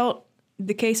sell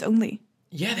the case only.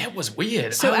 Yeah, that was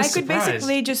weird. So I was could surprised.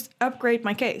 basically just upgrade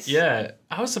my case. Yeah,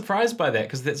 I was surprised by that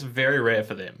because that's very rare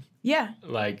for them. Yeah.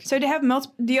 Like, So they have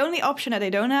the only option that they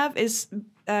don't have is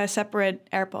separate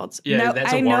AirPods. Yeah, now,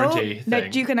 that's a I warranty know thing.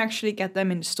 that you can actually get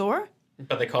them in the store.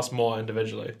 but they cost more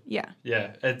individually. Yeah.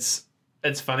 Yeah, it's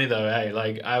funny though, hey?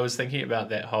 Like, I was thinking about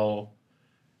that whole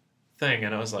thing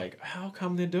and I was like, how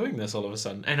come they're doing this all of a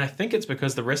sudden? And I think it's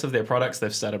because the rest of their products,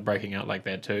 they've started breaking out like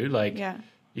that too. Like, Yeah.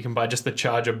 you can buy just the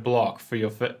charger block for your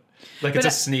fit. Like, But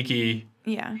it's a sneaky...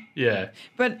 Yeah. Yeah.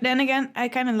 But then again, I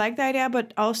kind of like the idea,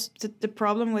 but also the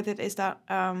problem with it is that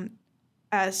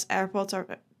as AirPods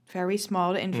are very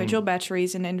small, the individual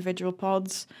batteries in the individual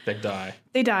pods, They die.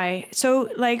 they die. So,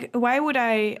 like, why would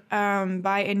I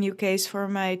buy a new case for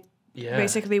my Yeah.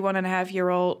 basically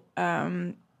 1.5-year-old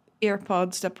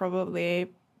AirPods that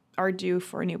probably are due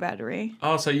for a new battery?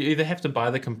 Oh, so you either have to buy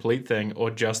the complete thing or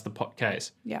just the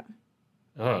case. Yeah.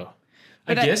 Oh.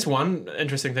 But I guess one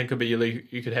interesting thing could be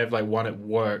you could have like one at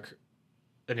work,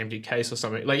 an empty case or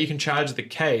something. Like, you can charge the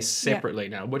case separately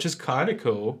now, which is kind of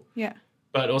cool. Yeah.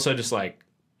 But also just like,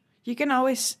 You can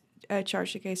always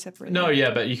charge the case separately. no,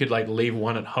 yeah, but you could like leave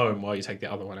one at home while you take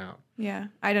the other one out. Yeah,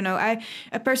 I don't know. I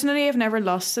personally have never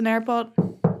lost an AirPod.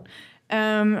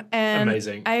 And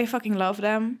Amazing. I fucking love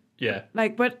them. Yeah.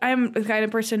 Like, but I'm the kind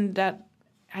of person that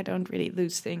I don't really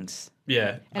lose things.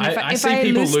 Yeah. And I if see I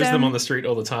people lose lose them them on the street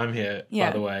all the time here, Yeah.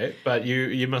 by the way. But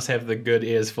you must have the good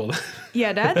ears for them.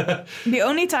 Yeah, that. The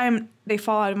only time they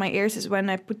fall out of my ears is when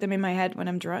I put them in my head when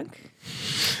I'm drunk.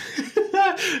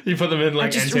 You put them in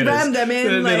like just antennas. ram them in,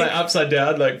 They're like- like upside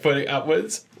down, like pointing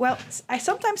upwards. Well, I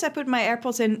sometimes put my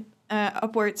AirPods in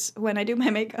upwards when I do my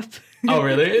makeup. Oh,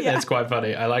 really? Yeah. That's quite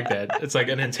funny. I like that. It's like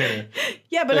an antenna.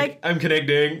 Yeah, but like I'm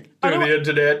connecting to the Otherwise-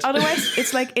 internet. otherwise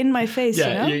it's like in my face,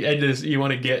 Yeah, you know? you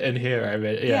want to get in here, I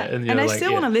bet. Yeah, And you're I like,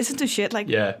 still yeah. want to listen to shit. Like,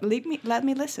 Yeah. let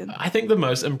me listen. I think the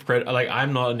most like,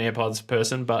 I'm not an AirPods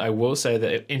person, but I will say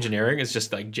that engineering is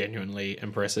just like genuinely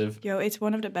impressive. Yo, it's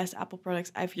one of the best Apple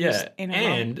products I've Yeah, used in a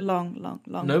and long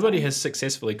Nobody time. has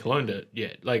successfully cloned it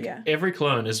yet. Like, Yeah. every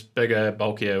clone is bigger,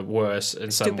 bulkier, worse in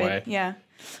some way. Yeah.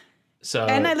 So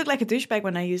And I look like a douchebag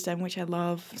when I use them, which I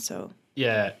love. So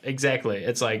yeah, exactly.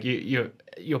 It's like your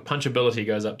punchability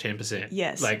goes up 10%.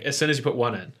 Yes. Like, as soon as you put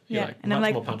one in, you're Yeah, like and I'm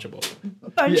much like, more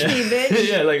punchable. punch Yeah. me, bitch.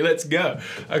 Yeah, like, let's go.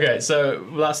 Okay, so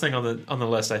last thing on the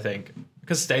list, I think,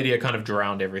 because Stadia kind of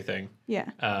drowned everything. Yeah.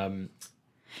 Um,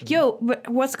 Yo, but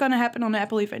what's gonna happen on the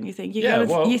Apple event? You think?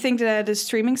 Yeah, You think that the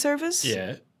streaming service?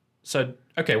 yeah. So,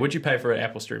 okay, would you pay for an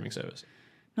Apple streaming service?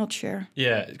 Not sure.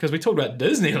 Yeah, because we talked about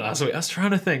Disney last week. I was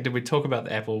trying to think, did we talk about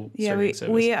the Apple Yeah, streaming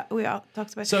service? we all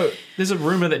talked about. So there's a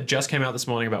rumor that just came out this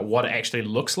morning about what it actually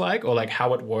looks like or like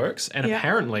how it works. And Yeah.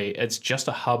 apparently it's just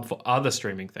a hub for other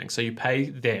streaming things. So you pay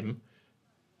them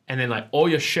and then like all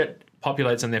your shit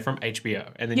populates in there from HBO.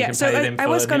 And then Yeah, you can so pay them for I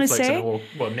was gonna Netflix. say-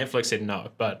 Well, Netflix said no,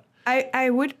 but I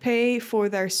would pay for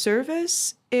their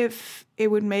service if it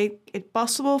would make it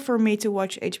possible for me to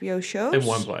watch HBO shows in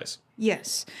one place.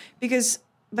 Yes, because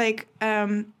like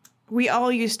we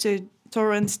all used to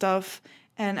torrent stuff,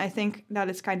 and I think that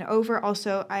it's kind of over.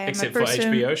 Also, I am Except a person. for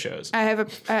HBO shows. I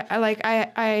have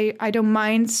I don't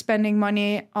mind spending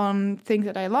money on things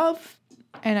that I love,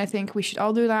 and I think we should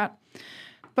all do that.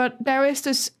 But there is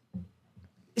this,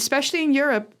 especially in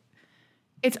Europe,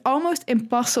 it's almost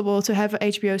impossible to have an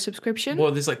HBO subscription.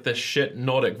 Well, there's like the shit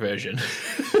Nordic version.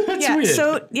 That's weird.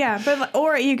 So but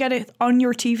or you get it on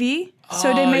your TV.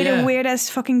 So they made a weird ass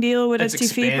fucking deal with a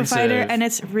TV provider, and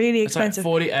it's really expensive.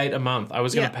 It's like $48 a month. I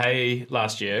was going to pay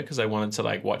last year because I wanted to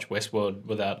like watch Westworld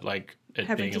without like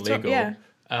it being illegal.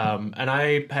 And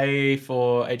I pay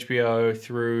for HBO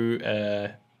through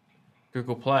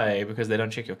Google Play because they don't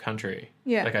check your country.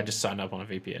 Yeah. Like I just signed up on a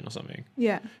VPN or something.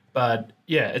 Yeah. But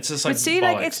yeah, it's just like. But see,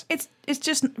 bollocks. like it's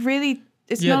just really.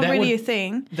 It's not really a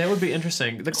thing. That would be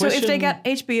interesting. So if they got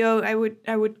HBO,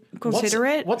 I would consider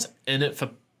it. What's in it for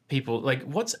people? Like,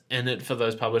 what's in it for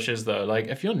those publishers though? Like,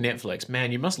 if you're Netflix,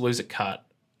 man, you must lose a cut.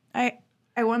 I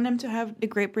want them to have the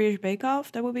Great British Bake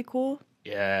Off. That would be cool.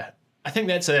 Yeah, I think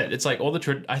that's it. It's like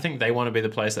I think they want to be the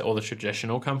place that all the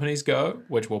traditional companies go,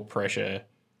 which will pressure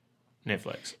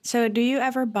Netflix. So, do you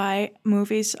ever buy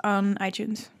movies on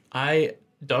iTunes? I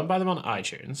don't buy them on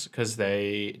iTunes because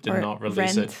they did not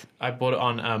release it. I bought it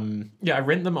on I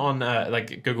rent them on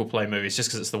like Google Play Movies just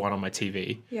because it's the one on my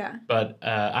TV. Yeah. But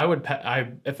I would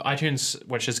if iTunes,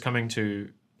 which is coming to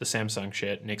the Samsung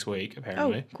shit next week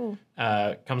apparently. Oh,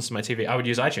 cool. Comes to my TV, I would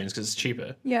use iTunes because it's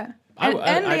cheaper. Yeah.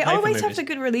 And they always have the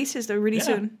good releases though really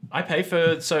soon. I pay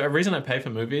for a reason I pay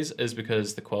for movies is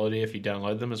because the quality if you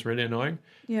download them is really annoying.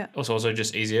 Yeah. It's also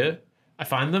just easier. I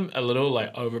find them a little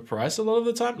like overpriced a lot of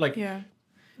the time. Like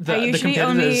I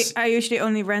usually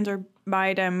only rent or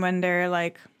buy them when they're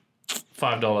like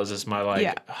 $5 is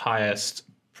my highest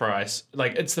price.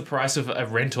 Like it's the price of a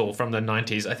rental from the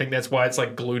 90s. I think that's why it's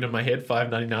like glued in my head.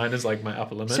 $5.99 is like my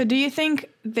upper limit. So do you think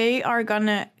they are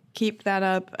gonna keep that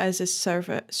up as a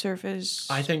service?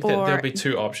 I think that there'll be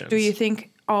two options. Do you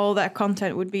think all that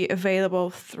content would be available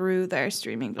through their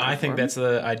streaming platform? I think that's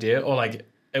the idea, or like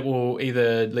it will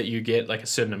either let you get like a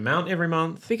certain amount every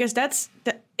month. Because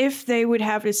if they would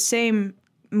have the same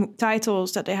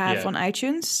titles that they have on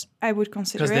iTunes, I would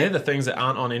consider it. Because they're the things that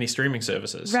aren't on any streaming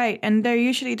services. Right, and they're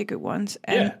usually the good ones.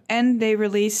 And they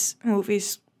release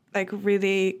movies like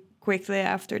really quickly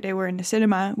after they were in the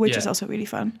cinema, which is also really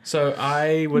fun. So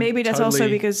I would maybe that's also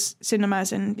because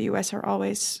cinemas in the US are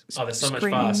always there's so much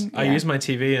fast. I use my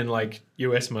TV in like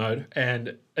US mode,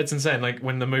 and it's insane. Like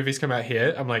when the movies come out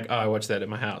here, I'm like, I watch that at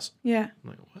my house. Yeah. I'm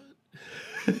like, what?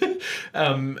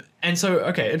 And so,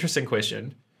 okay, interesting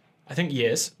question. I think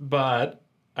yes, but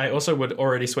I also would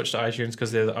already switch to iTunes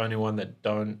because they're the only one that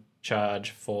don't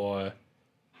charge for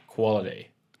quality.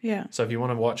 Yeah. So if you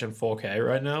want to watch in 4K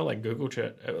right now, like Google,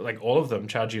 like all of them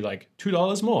charge you like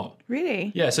 $2 more.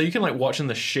 Really? Yeah. So you can like watch in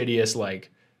the shittiest, like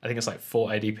I think it's like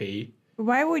 480p.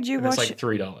 Why would you watch? It's like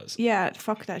 $3. Yeah,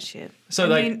 fuck that shit.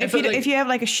 So I mean, if you have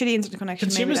like a shitty internet connection,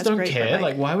 consumers maybe that's don't great, care.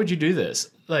 like why would you do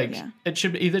this? Like, it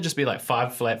should either just be like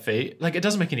 5 flat fee. Like, it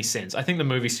doesn't make any sense. I think the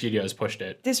movie studios pushed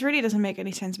it. This really doesn't make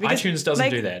any sense. Because, iTunes doesn't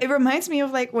do that. It reminds me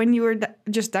of like when you were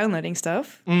just downloading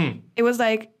stuff. It was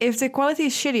like, if the quality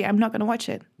is shitty, I'm not going to watch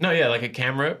it. No, yeah, like a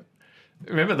camera.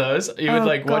 Remember those? You would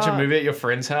like watch a movie at your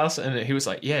friend's house, and he was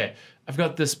like, "Yeah, I've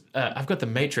got this. I've got The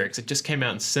Matrix. It just came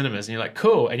out in cinemas." And you're like,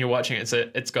 "Cool." And you're watching it. So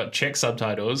it's got Czech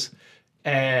subtitles,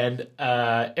 and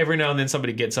every now and then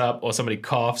somebody gets up, or somebody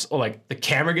coughs, or like the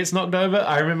camera gets knocked over.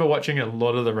 I remember watching a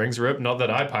Lord of the Rings rip. Not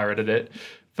that I pirated it,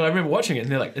 but I remember watching it,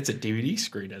 and they're like, "It's a DVD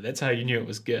screener." That's how you knew it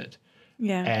was good.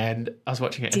 Yeah. And I was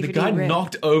watching it, DVD and the guy rip.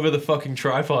 knocked over the fucking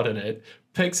tripod in it,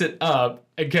 picks it up,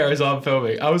 and carries on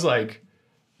filming. I was like,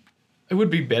 it would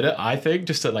be better, I think,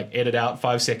 just to like edit out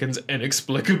 5 seconds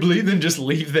inexplicably than just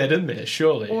leave that in there,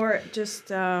 surely. Or just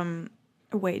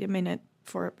wait a minute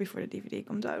before the DVD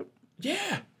comes out.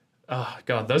 Yeah. Oh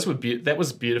god, that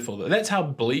was beautiful. That's how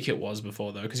bleak it was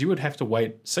before though, because you would have to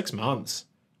wait 6 months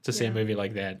to see a movie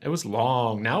like that. It was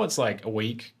long. Now it's like a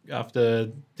week after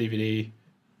DVD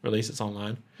release, it's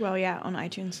online. Well, yeah, on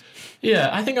iTunes.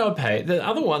 Yeah, I think I would pay. The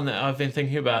other one that I've been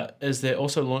thinking about is they're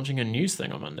also launching a news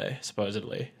thing on Monday,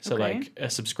 supposedly. So like a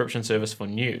subscription service for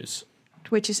news.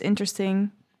 Which is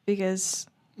interesting because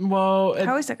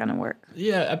how is that going to work?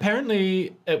 Yeah,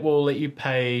 apparently it will let you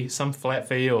pay some flat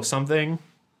fee or something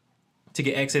to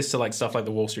get access to like stuff like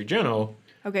the Wall Street Journal.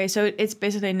 Okay, so it's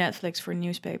basically Netflix for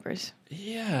newspapers.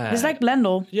 Yeah. It's like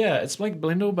Blendle. Yeah, it's like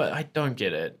Blendle, but I don't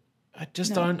get it. I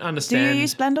just don't understand. Do you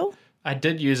use Blendle? I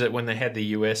did use it when they had the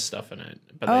US stuff in it,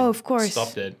 but of course,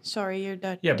 stopped it. Sorry, you're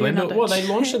Dutch. Yeah, Blendle. Well, they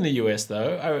launched in the US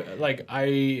though.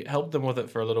 I helped them with it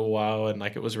for a little while, and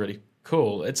like it was really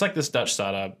cool. It's like this Dutch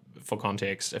startup. For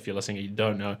context, if you're listening, you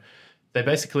don't know. They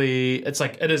basically, it's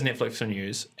like it is Netflix for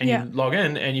news, and you log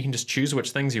in and you can just choose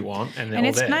which things you want, and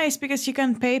it's there. Nice because you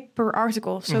can pay per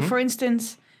article. So, for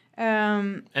instance,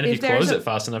 and if you close it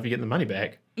fast enough, you get the money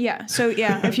back. Yeah. So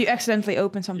yeah, if you accidentally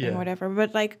open something or whatever,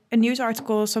 but like a news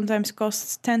article sometimes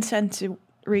costs 10 cents to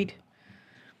read.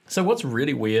 So what's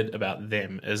really weird about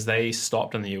them is they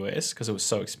stopped in the US because it was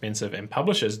so expensive, and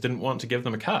publishers didn't want to give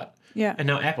them a cut. Yeah. And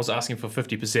now Apple's asking for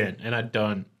 50%, and I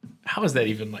don't. How is that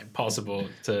even like possible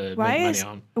to make money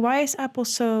on? Why is Apple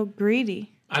so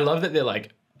greedy? I love that they're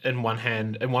like, in one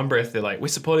breath, they're like, we're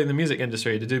supporting the music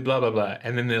industry to do blah blah blah,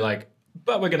 and then they're like,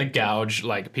 but we're going to gouge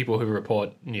like people who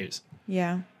report news.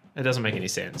 Yeah. It doesn't make any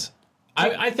sense.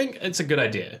 I think it's a good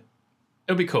idea.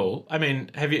 It'll be cool. I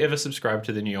mean, have you ever subscribed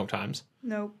to the New York Times?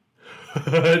 No.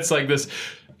 It's like this.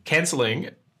 Canceling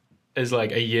is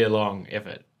like a year-long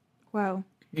effort. Wow.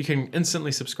 You can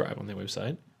instantly subscribe on their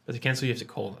website, but to cancel, you have to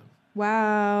call them.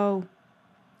 Wow.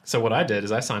 So what I did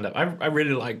is I signed up. I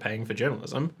really like paying for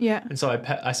journalism. Yeah. And so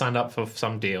I signed up for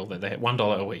some deal that they had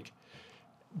 $1 a week.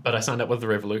 But I signed up with the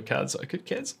Revolut card so I could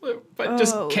cancel it. But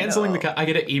just canceling the card, I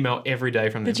get an email every day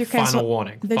from them. Final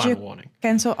warning.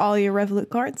 Cancel all your Revolut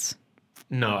cards?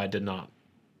 No, I did not.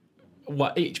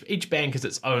 What each bank is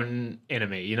its own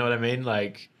enemy. You know what I mean?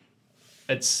 Like,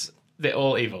 they're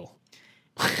all evil.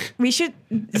 We should.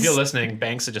 If you're listening,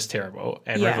 banks are just terrible,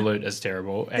 and Revolut is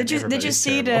terrible. And did you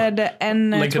see the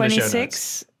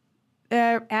N26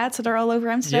 ads that are all over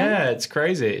Amsterdam? Yeah, it's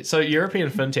crazy. So European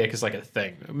fintech is like a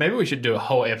thing. Maybe we should do a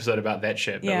whole episode about that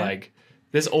shit. But like,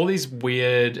 there's all these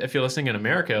weird. If you're listening in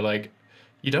America, like,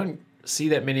 you don't see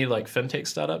that many like fintech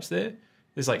startups there.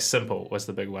 There's like Simple was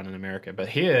the big one in America, but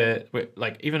here,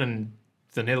 like even in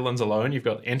the Netherlands alone, you've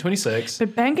got N26.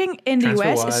 But banking in the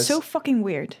US is so fucking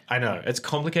weird. I know. It's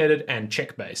complicated and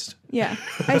check-based. Yeah.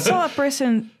 I saw a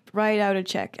person write out a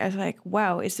check. I was like,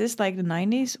 wow, is this like the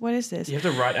 90s? What is this? You have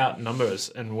to write out numbers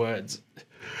and words.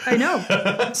 I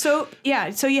know. So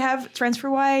you have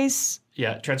TransferWise.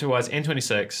 Yeah, TransferWise,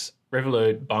 N26,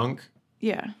 Revolut, Bank.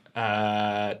 Yeah.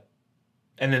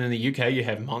 And then in the UK, you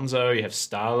have Monzo, you have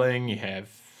Starling,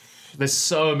 there's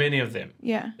so many of them.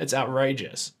 Yeah. It's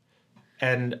outrageous.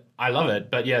 And I love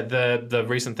it. But yeah, the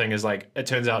recent thing is like, it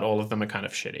turns out all of them are kind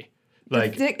of shitty.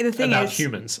 Like, the thing about is,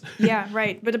 humans. Yeah,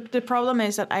 right. But the problem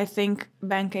is that I think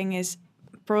banking is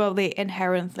probably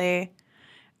inherently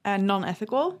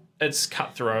non-ethical. It's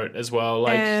cutthroat as well.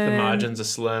 Like, the margins are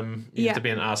slim. You have to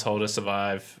be an asshole to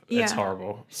survive. It's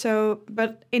horrible. So,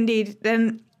 but indeed,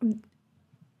 then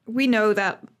we know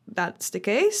that that's the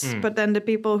case. But then the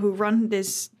people who run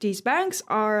these banks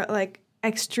are like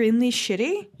extremely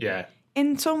shitty. Yeah.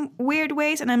 In some weird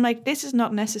ways. And I'm like, this is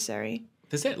not necessary.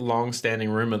 There's that long-standing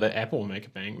rumor that Apple will make a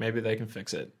bank. Maybe they can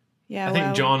fix it. Yeah, I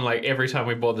think John, like, every time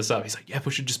we brought this up, he's like,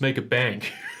 Apple should just make a bank.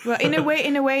 Well, in a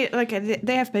way, like,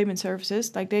 they have payment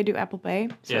services. Like, they do Apple Pay.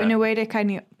 So in a way, they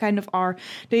kind of are.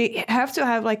 They have to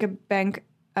have, like, a bank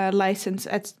license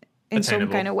in some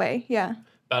kind of way. Yeah.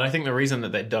 But I think the reason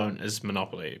that they don't is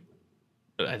monopoly.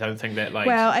 I don't think that, like...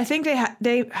 Well, I think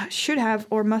they should have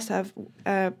or must have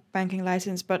a banking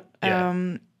license, but...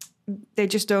 they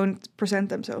just don't present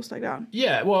themselves like that.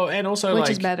 Yeah, well, and also which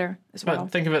is better as well.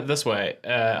 But think of it this way.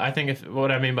 I think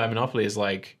what I mean by monopoly is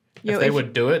like, if they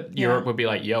would do it, Europe would be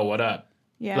like, yo, what up?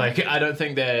 Yeah. Like, I don't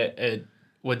think that it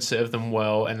would serve them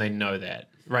well, and they know that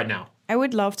right now. I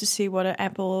would love to see what an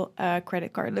Apple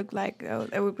credit card looked like.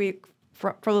 It would be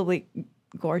probably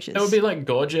gorgeous. It would be like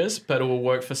gorgeous, but it will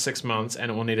work for 6 months, and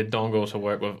it will need a dongle to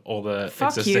work with all the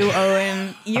existing... Fuck you,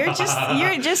 Owen. You're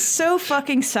just so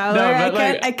fucking sour. No,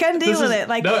 I can't deal with it.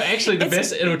 Like, no, actually, the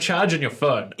best, it'll charge on your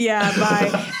phone. Yeah,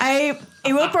 bye.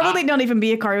 It will probably not even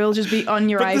be a card. It will just be on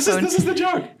your iPhone. This is the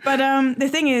joke. But the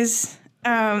thing is,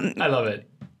 I love it.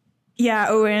 Yeah,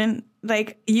 Owen.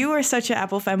 Like, you were such an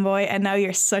Apple fanboy, and now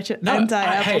you're such an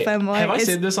anti-Apple fanboy. Have I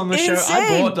said this on the show?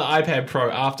 I bought the iPad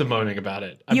Pro after moaning about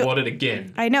it. I bought it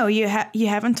again. I know. You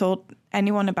haven't told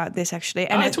anyone about this, actually.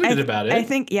 And I tweeted about it. I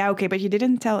think, but you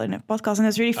didn't tell in a podcast. And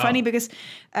it's really funny because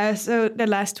so the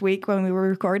last week when we were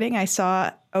recording, I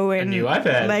saw Owen... A new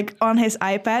iPad. Like, on his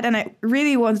iPad, and I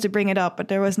really wanted to bring it up, but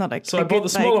there was not So I bought the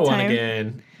smaller one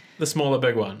again. The smaller,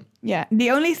 big one. Yeah.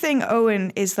 The only thing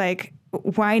Owen is, like,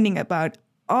 whining about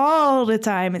all the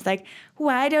time. It's like,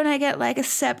 why don't I get like a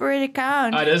separate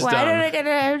account? It is why dumb. don't I get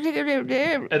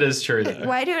a... It is true though.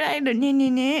 Why don't I...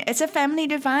 It's a family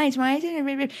device. Why is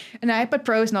it... An iPad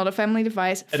Pro is not a family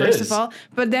device, first of all.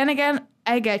 But then again,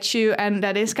 I get you, and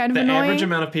that is kind of annoying. The average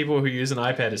amount of people who use an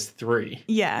iPad is 3.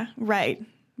 Yeah, right.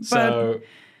 So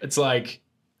it's like...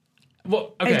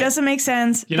 Well, okay. It doesn't make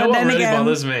sense. You know what really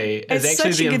bothers me is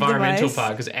actually the environmental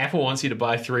part, because Apple wants you to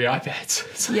buy 3 iPads.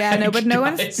 It's yeah, no, but no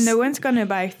one's gonna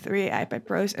buy 3 iPad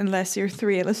Pros unless you're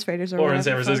 3 illustrators or in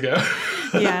San Francisco.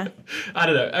 Yeah, I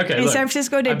don't know. Okay, in San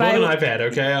Francisco they I buy bought an iPad.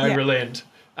 Okay, I relent.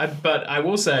 But I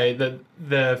will say that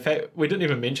the fact we didn't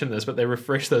even mention this, but they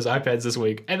refreshed those iPads this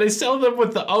week, and they sell them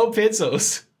with the old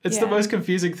pencils. It's the most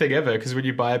confusing thing ever, because when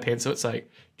you buy a pencil, it's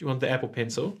like, do you want the Apple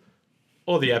Pencil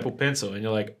or the Apple Pencil? And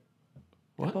you're like,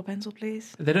 what? Apple Pencil,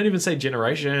 please. They don't even say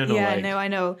generation. Yeah, or like, no, I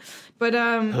know. But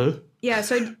huh? yeah,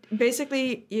 so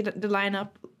basically the lineup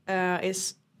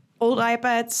is old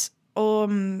iPads,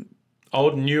 old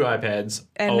new iPads,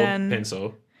 and old then,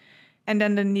 pencil, and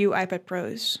then the new iPad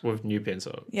Pros with new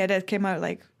pencil. Yeah, that came out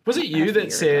like. Was it you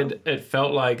that said it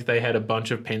felt like they had a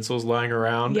bunch of pencils lying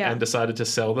around and decided to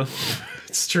sell them?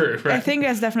 It's true, right? I think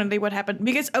that's definitely what happened.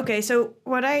 Because, okay, so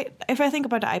if I think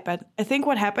about the iPad, I think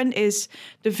what happened is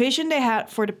the vision they had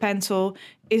for the pencil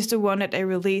is the one that they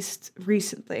released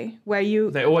recently, where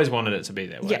They always wanted it to be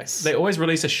that way. Yes. They always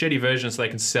release a shitty version so they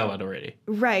can sell it already.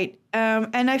 Right.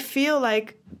 And I feel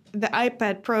like the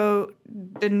iPad Pro,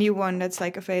 the new one that's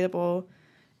like available,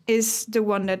 is the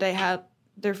one that they had.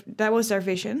 That was their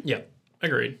vision. Yeah,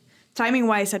 agreed. Timing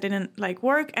wise, that didn't like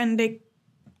work, and they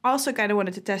also kind of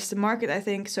wanted to test the market, I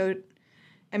think. So,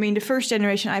 I mean, the first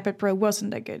generation iPad Pro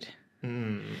wasn't that good.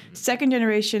 Second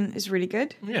generation is really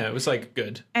good. Yeah, it was like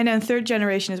good. And then third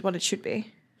generation is what it should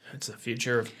be. It's the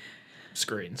future of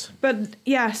screens. But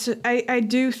yeah, so I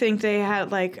do think they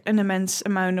had like an immense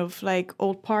amount of like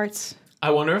old parts. I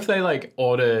wonder if they like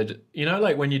ordered,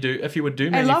 like when if you would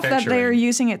do manufacturing. I love that they're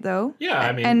using it though. Yeah,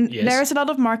 I mean, and yes. There's a lot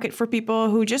of market for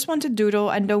people who just want to doodle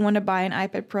and don't want to buy an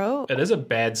iPad Pro. It is a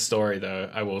bad story though,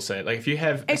 I will say. Like if you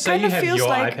have, say you have your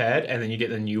iPad and then you get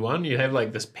the new one, you have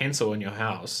like this pencil in your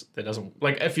house that doesn't,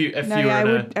 like if you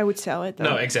I would sell it though.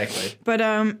 No, exactly. But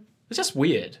it's just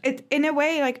weird. It in a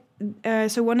way like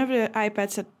so one of the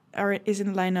iPads that is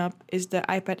in the lineup is the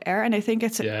iPad Air, and I think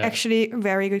it's actually a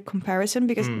very good comparison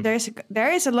because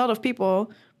there is a lot of people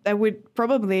that would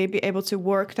probably be able to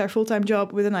work their full-time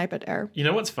job with an iPad Air. You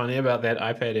know what's funny about that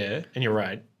iPad Air, and you're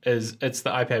right, is it's the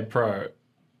iPad Pro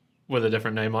with a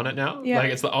different name on it now. Yeah.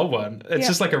 Like it's the old one. It's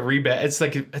just like a rebadge.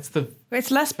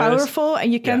 It's less powerful,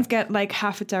 and you can't get like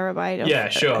half a terabyte. Yeah,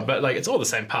 sure, but like it's all the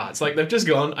same parts. Like they've just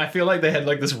gone. I feel like they had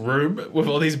like this room with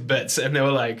all these bits, and they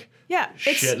were like,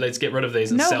 shit, let's get rid of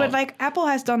these. And sell but like Apple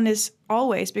has done this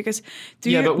always because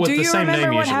but with the same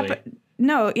name what usually. Happened?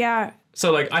 No, yeah.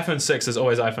 So like iPhone 6 is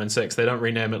always iPhone 6. They don't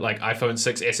rename it like iPhone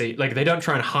 6 SE. Like they don't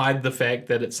try and hide the fact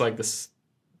that it's like the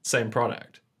same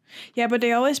product. Yeah, but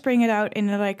they always bring it out in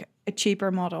a cheaper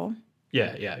model.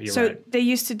 Yeah, you're right. So they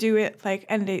used to do it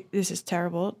this is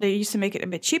terrible. They used to make it a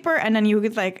bit cheaper, and then you would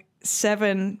get like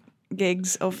 7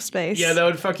 gigs of space. Yeah, that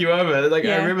would fuck you over. Like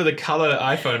I remember the color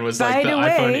iPhone was like the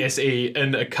iPhone SE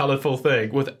in a colorful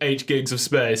thing with 8 gigs of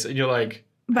space, and you're like,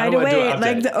 by the way,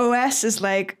 like the OS is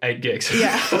like 8 gigs.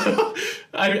 Yeah.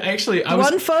 I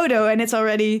was one photo and it's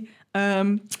already.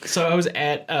 So I was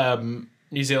at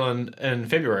New Zealand in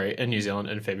February,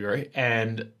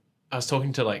 and I was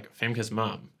talking to like Femke's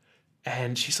mum,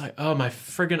 and she's like, "Oh, my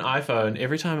friggin' iPhone!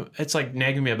 Every time it's like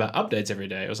nagging me about updates every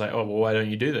day." I was like, "Oh, well, why don't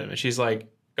you do them?" And she's like,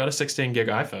 "Got a 16 gig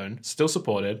iPhone, still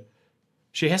supported."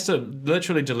 She has to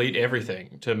literally delete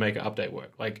everything to make an update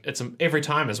work. Like it's every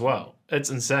time as well. It's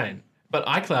insane. But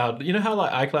iCloud, you know how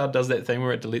like iCloud does that thing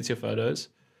where it deletes your photos,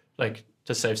 like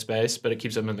to save space, but it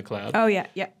keeps them in the cloud. Oh yeah.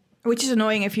 Which is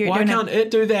annoying if you. Why can't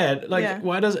it do that? Like,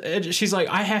 why does it? She's like,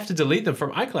 I have to delete them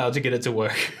from iCloud to get it to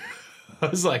work. I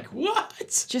was like,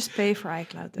 what? Just pay for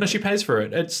iCloud. Though. No, she pays for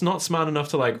it. It's not smart enough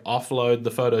to like offload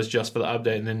the photos just for the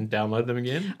update and then download them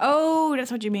again. Oh,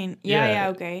 that's what you mean. Yeah,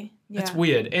 okay. Yeah. It's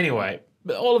weird. Anyway,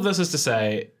 but all of this is to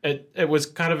say, it was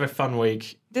kind of a fun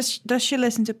week. Does she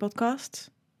listen to podcasts?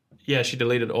 Yeah, she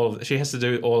deleted all of it. She has to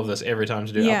do all of this every time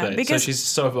to do updates. Because so she's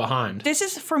so behind. This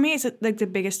is, for me, it's like the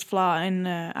biggest flaw in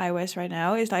iOS right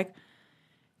now. Is like,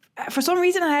 for some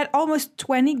reason, I had almost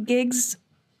 20 gigs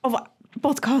of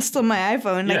podcasts on my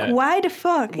iPhone. Like, why the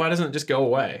fuck? Why doesn't it just go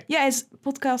away? Yeah, it's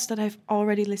podcasts that I've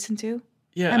already listened to.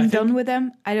 Yeah, I'm done with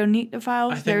them. I don't need the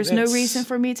files. There's no reason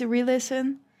for me to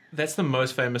re-listen. That's the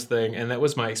most famous thing, and that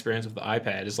was my experience with the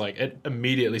iPad, is like it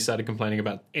immediately started complaining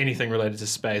about anything related to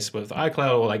space with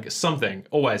iCloud or like something.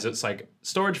 Always, it's like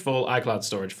storage full, iCloud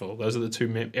storage full. Those are the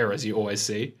two errors you always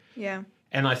see. Yeah.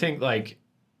 And I think like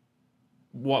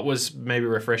what was maybe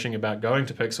refreshing about going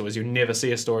to Pixel is you never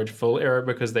see a storage full error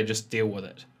because they just deal with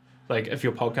it. Like if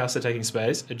your podcasts are taking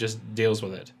space, it just deals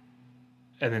with it.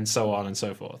 And then so on and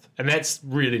so forth. And that's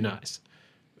really nice.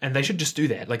 And they should just do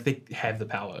that. Like they have the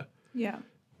power. Yeah.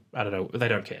 I don't know. They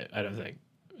don't care. I don't think.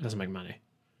 It doesn't make money.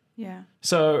 Yeah.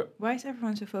 So why is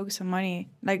everyone so focused on money?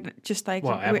 Like just like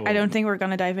I don't think we're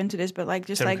gonna dive into this, but like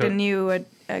just Tim like Cook. The new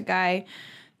guy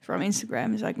from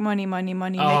Instagram. It's like money. Oh make my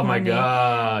money.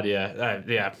 God. Yeah.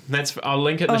 Yeah. I'll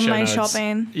link it in the show Online notes.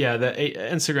 shopping. Yeah.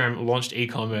 Instagram launched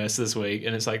e-commerce this week,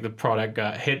 and it's like the product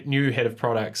new head of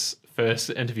products first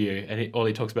interview, and all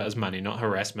he talks about is money, not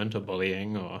harassment or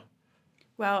bullying or.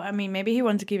 Well, I mean, maybe he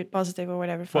wanted to keep it positive or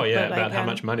whatever. Well, yeah, but about how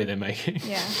much money they're making.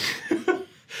 Yeah.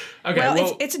 Okay.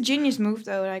 Well, it's a genius move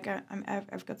though. Like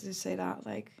I've got to say that.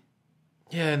 Like.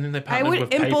 Yeah, and then they I partnered would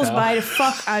with impulse PayPal. buy the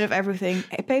fuck out of everything.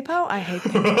 PayPal? I hate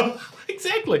PayPal.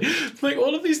 Exactly. Like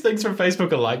all of these things from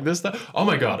Facebook are like this stuff. Oh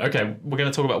my God. Okay, we're going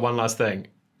to talk about one last thing,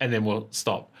 and then we'll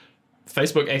stop.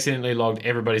 Facebook accidentally logged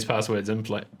everybody's passwords in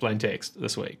plain text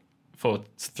this week for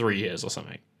 3 years or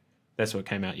something. That's what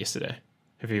came out yesterday.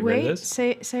 Have you read this?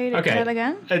 Say that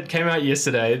again. It came out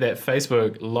yesterday that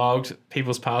Facebook logged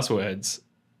people's passwords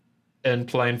in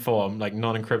plain form, like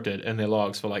non-encrypted, in their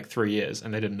logs for like 3 years,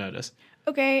 and they didn't notice.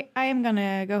 Okay, I am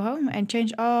gonna go home and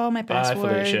change all my passwords.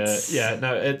 Bye, Felicia. Yeah,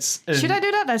 no, it's... Should I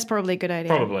do that? That's probably a good idea.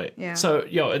 Probably. Yeah. So,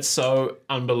 it's so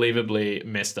unbelievably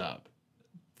messed up.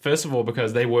 First of all,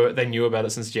 because they knew about it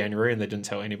since January and they didn't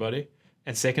tell anybody.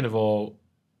 And second of all,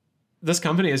 this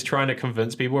company is trying to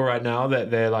convince people right now that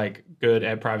they're like good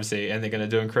at privacy and they're going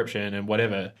to do encryption and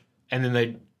whatever. And then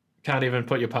they can't even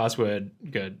put your password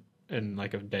good in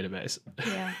like a database.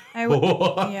 Yeah.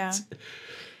 What? Yeah.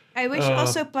 I wish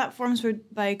also platforms would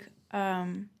like there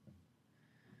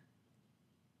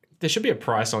should be a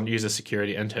price on user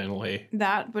security internally.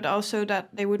 that, but also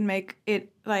that they would make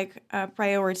it like a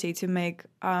priority to make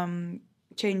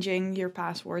changing your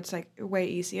passwords like way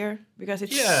easier because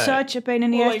it's such a pain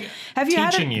in the ass. Like, Have you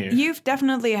had teaching it? You've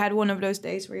definitely had one of those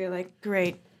days where you're like,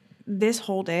 great, this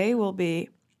whole day will be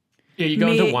you go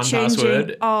me into one changing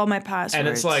password. all my passwords. And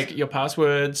it's like your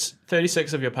passwords,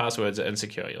 36 of your passwords are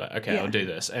insecure. You're like, okay, I'll do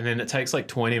this. And then it takes like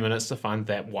 20 minutes to find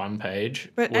that one page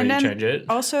where you change it.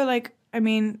 Also, like, I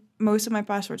mean, most of my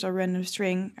passwords are random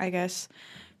string, I guess.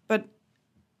 But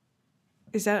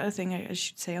is that a thing I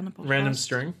should say on the podcast? Random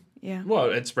string? Yeah. Well,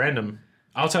 it's random.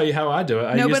 I'll tell you how I do it.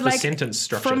 I use the like, sentence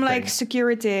structure from thing. like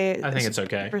security I think it's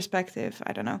okay. Perspective.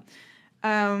 I don't know.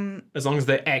 As long as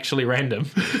they're actually random.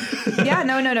 Yeah,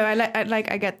 no.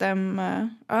 I get them.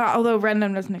 Although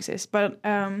random doesn't exist, but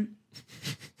yeah,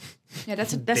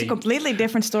 that's a completely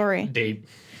different story. Deep.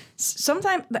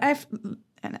 Sometimes I've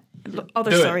other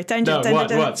Do story. It. Tangent. No,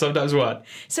 what? Sometimes what?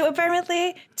 So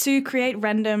apparently, to create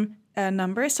random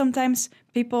numbers, sometimes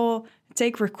people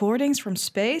take recordings from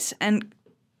space and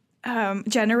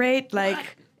generate like.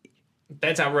 What?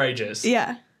 That's outrageous.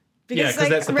 Yeah. Because like,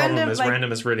 that's the problem is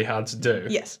random is really hard to do.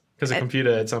 Yes. Because a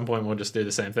computer at some point will just do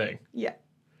the same thing. Yeah.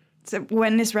 So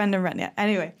when is random? Yeah.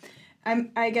 Anyway,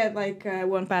 I get like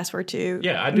one password to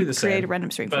I do the create same, a random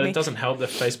string but for me. it doesn't help that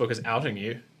Facebook is outing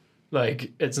you.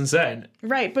 Like, it's insane.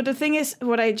 Right. But the thing is,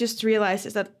 what I just realized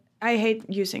is that I hate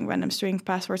using random string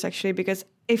passwords actually because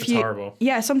it's horrible.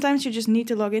 Yeah, sometimes you just need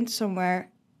to log into somewhere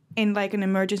in like an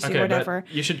emergency or whatever.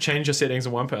 But you should change your settings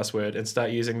in 1Password and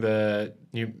start using the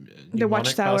the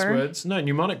Watchtower passwords. No,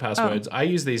 mnemonic passwords. I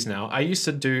use these now. I used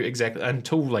to do exactly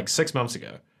until like 6 months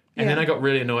ago. And then I got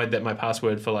really annoyed that my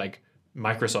password for like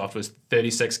Microsoft was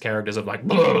 36 characters of like,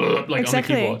 blah, blah, blah, like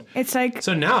exactly. on the keyboard. It's like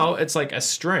so now it's like a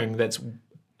string that's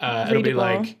it'll be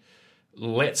like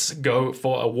let's go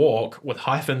for a walk with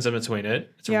hyphens in between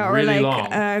it. It's really or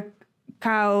long.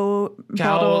 Cow,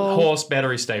 horse,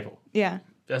 battery, staple. Yeah.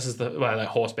 This is like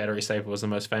horse battery staple was the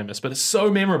most famous, but it's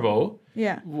so memorable.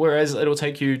 Yeah. Whereas it'll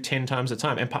take you 10 times the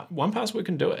time, and 1Password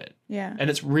can do it. Yeah. And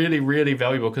it's really, really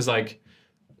valuable because like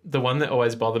the one that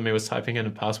always bothered me was typing in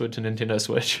a password to Nintendo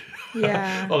Switch.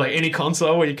 Yeah. Or like any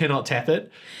console where you cannot tap it.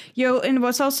 And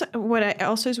what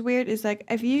also is weird is like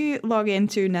if you log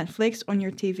into Netflix on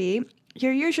your TV,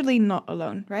 you're usually not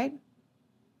alone, right?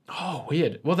 Oh,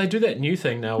 weird. Well, they do that new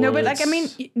thing now. No, but like, I mean,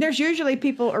 there's usually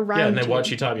people around. Yeah, and they watch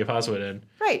you type your password in.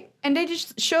 Right. And they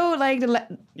just show like they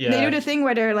do the thing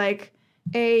where they're like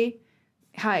A,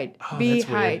 hide, B,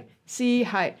 hide, C,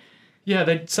 hide.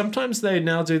 Yeah, sometimes they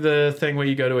now do the thing where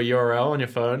you go to a URL on your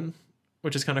phone,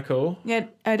 which is kind of cool. Yeah,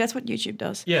 that's what YouTube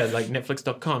does. Yeah, like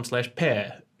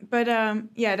netflix.com/pair. But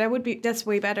that's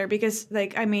way better because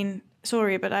like, I mean,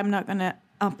 sorry, but I'm not gonna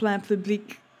en plein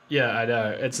public. Yeah, I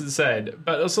know. It's insane.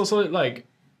 But it's also like,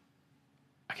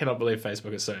 I cannot believe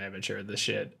Facebook is so amateur at this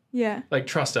shit. Yeah. Like,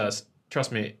 trust us.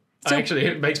 Trust me.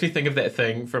 It makes me think of that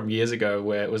thing from years ago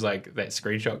where it was like that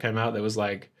screenshot came out that was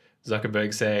like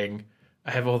Zuckerberg saying,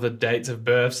 I have all the dates of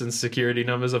births and security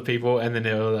numbers of people. And then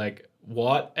they were like,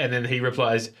 what? And then he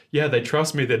replies, yeah, they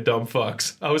trust me, they're dumb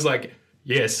fucks. I was like,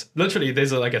 yes. Literally,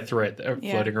 there's like a thread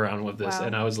floating around with this. Wow.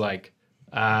 And I was like,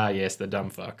 yes, the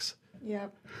dumb fucks. Yeah.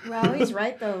 Well, he's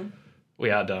right, though.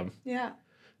 We are dumb. Yeah.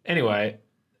 Anyway,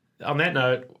 on that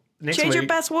note, next change week, your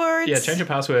passwords. Yeah, change your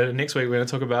password. Next week, we're going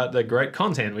to talk about the great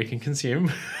content we can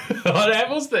consume on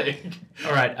Apple's thing.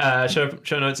 All right,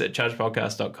 show notes at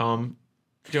chargepodcast.com.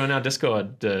 Join our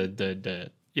Discord. Join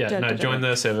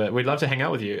the server. We'd love to hang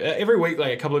out with you. Every week,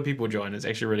 like a couple of people join. It's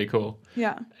actually really cool.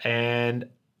 Yeah. And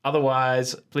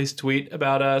otherwise, please tweet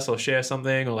about us or share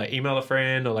something or like email a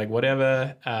friend or like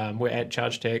whatever. We're at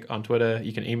ChargeTech on Twitter.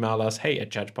 You can email us,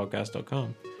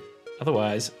 hey@chargepodcast.com.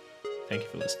 Otherwise, thank you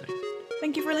for listening.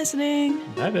 Thank you for listening.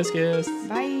 Bye, Biscuits.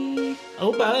 Bye.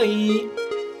 Oh, bye.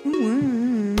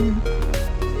 Mm-hmm.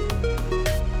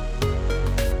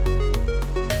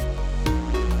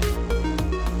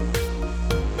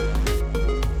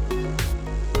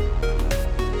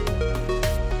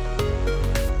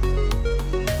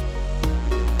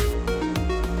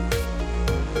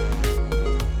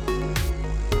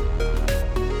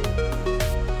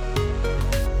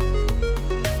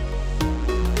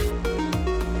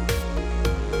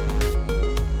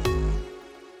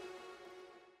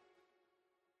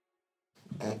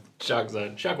 Shark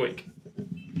Zone. Shark Week.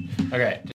 Okay.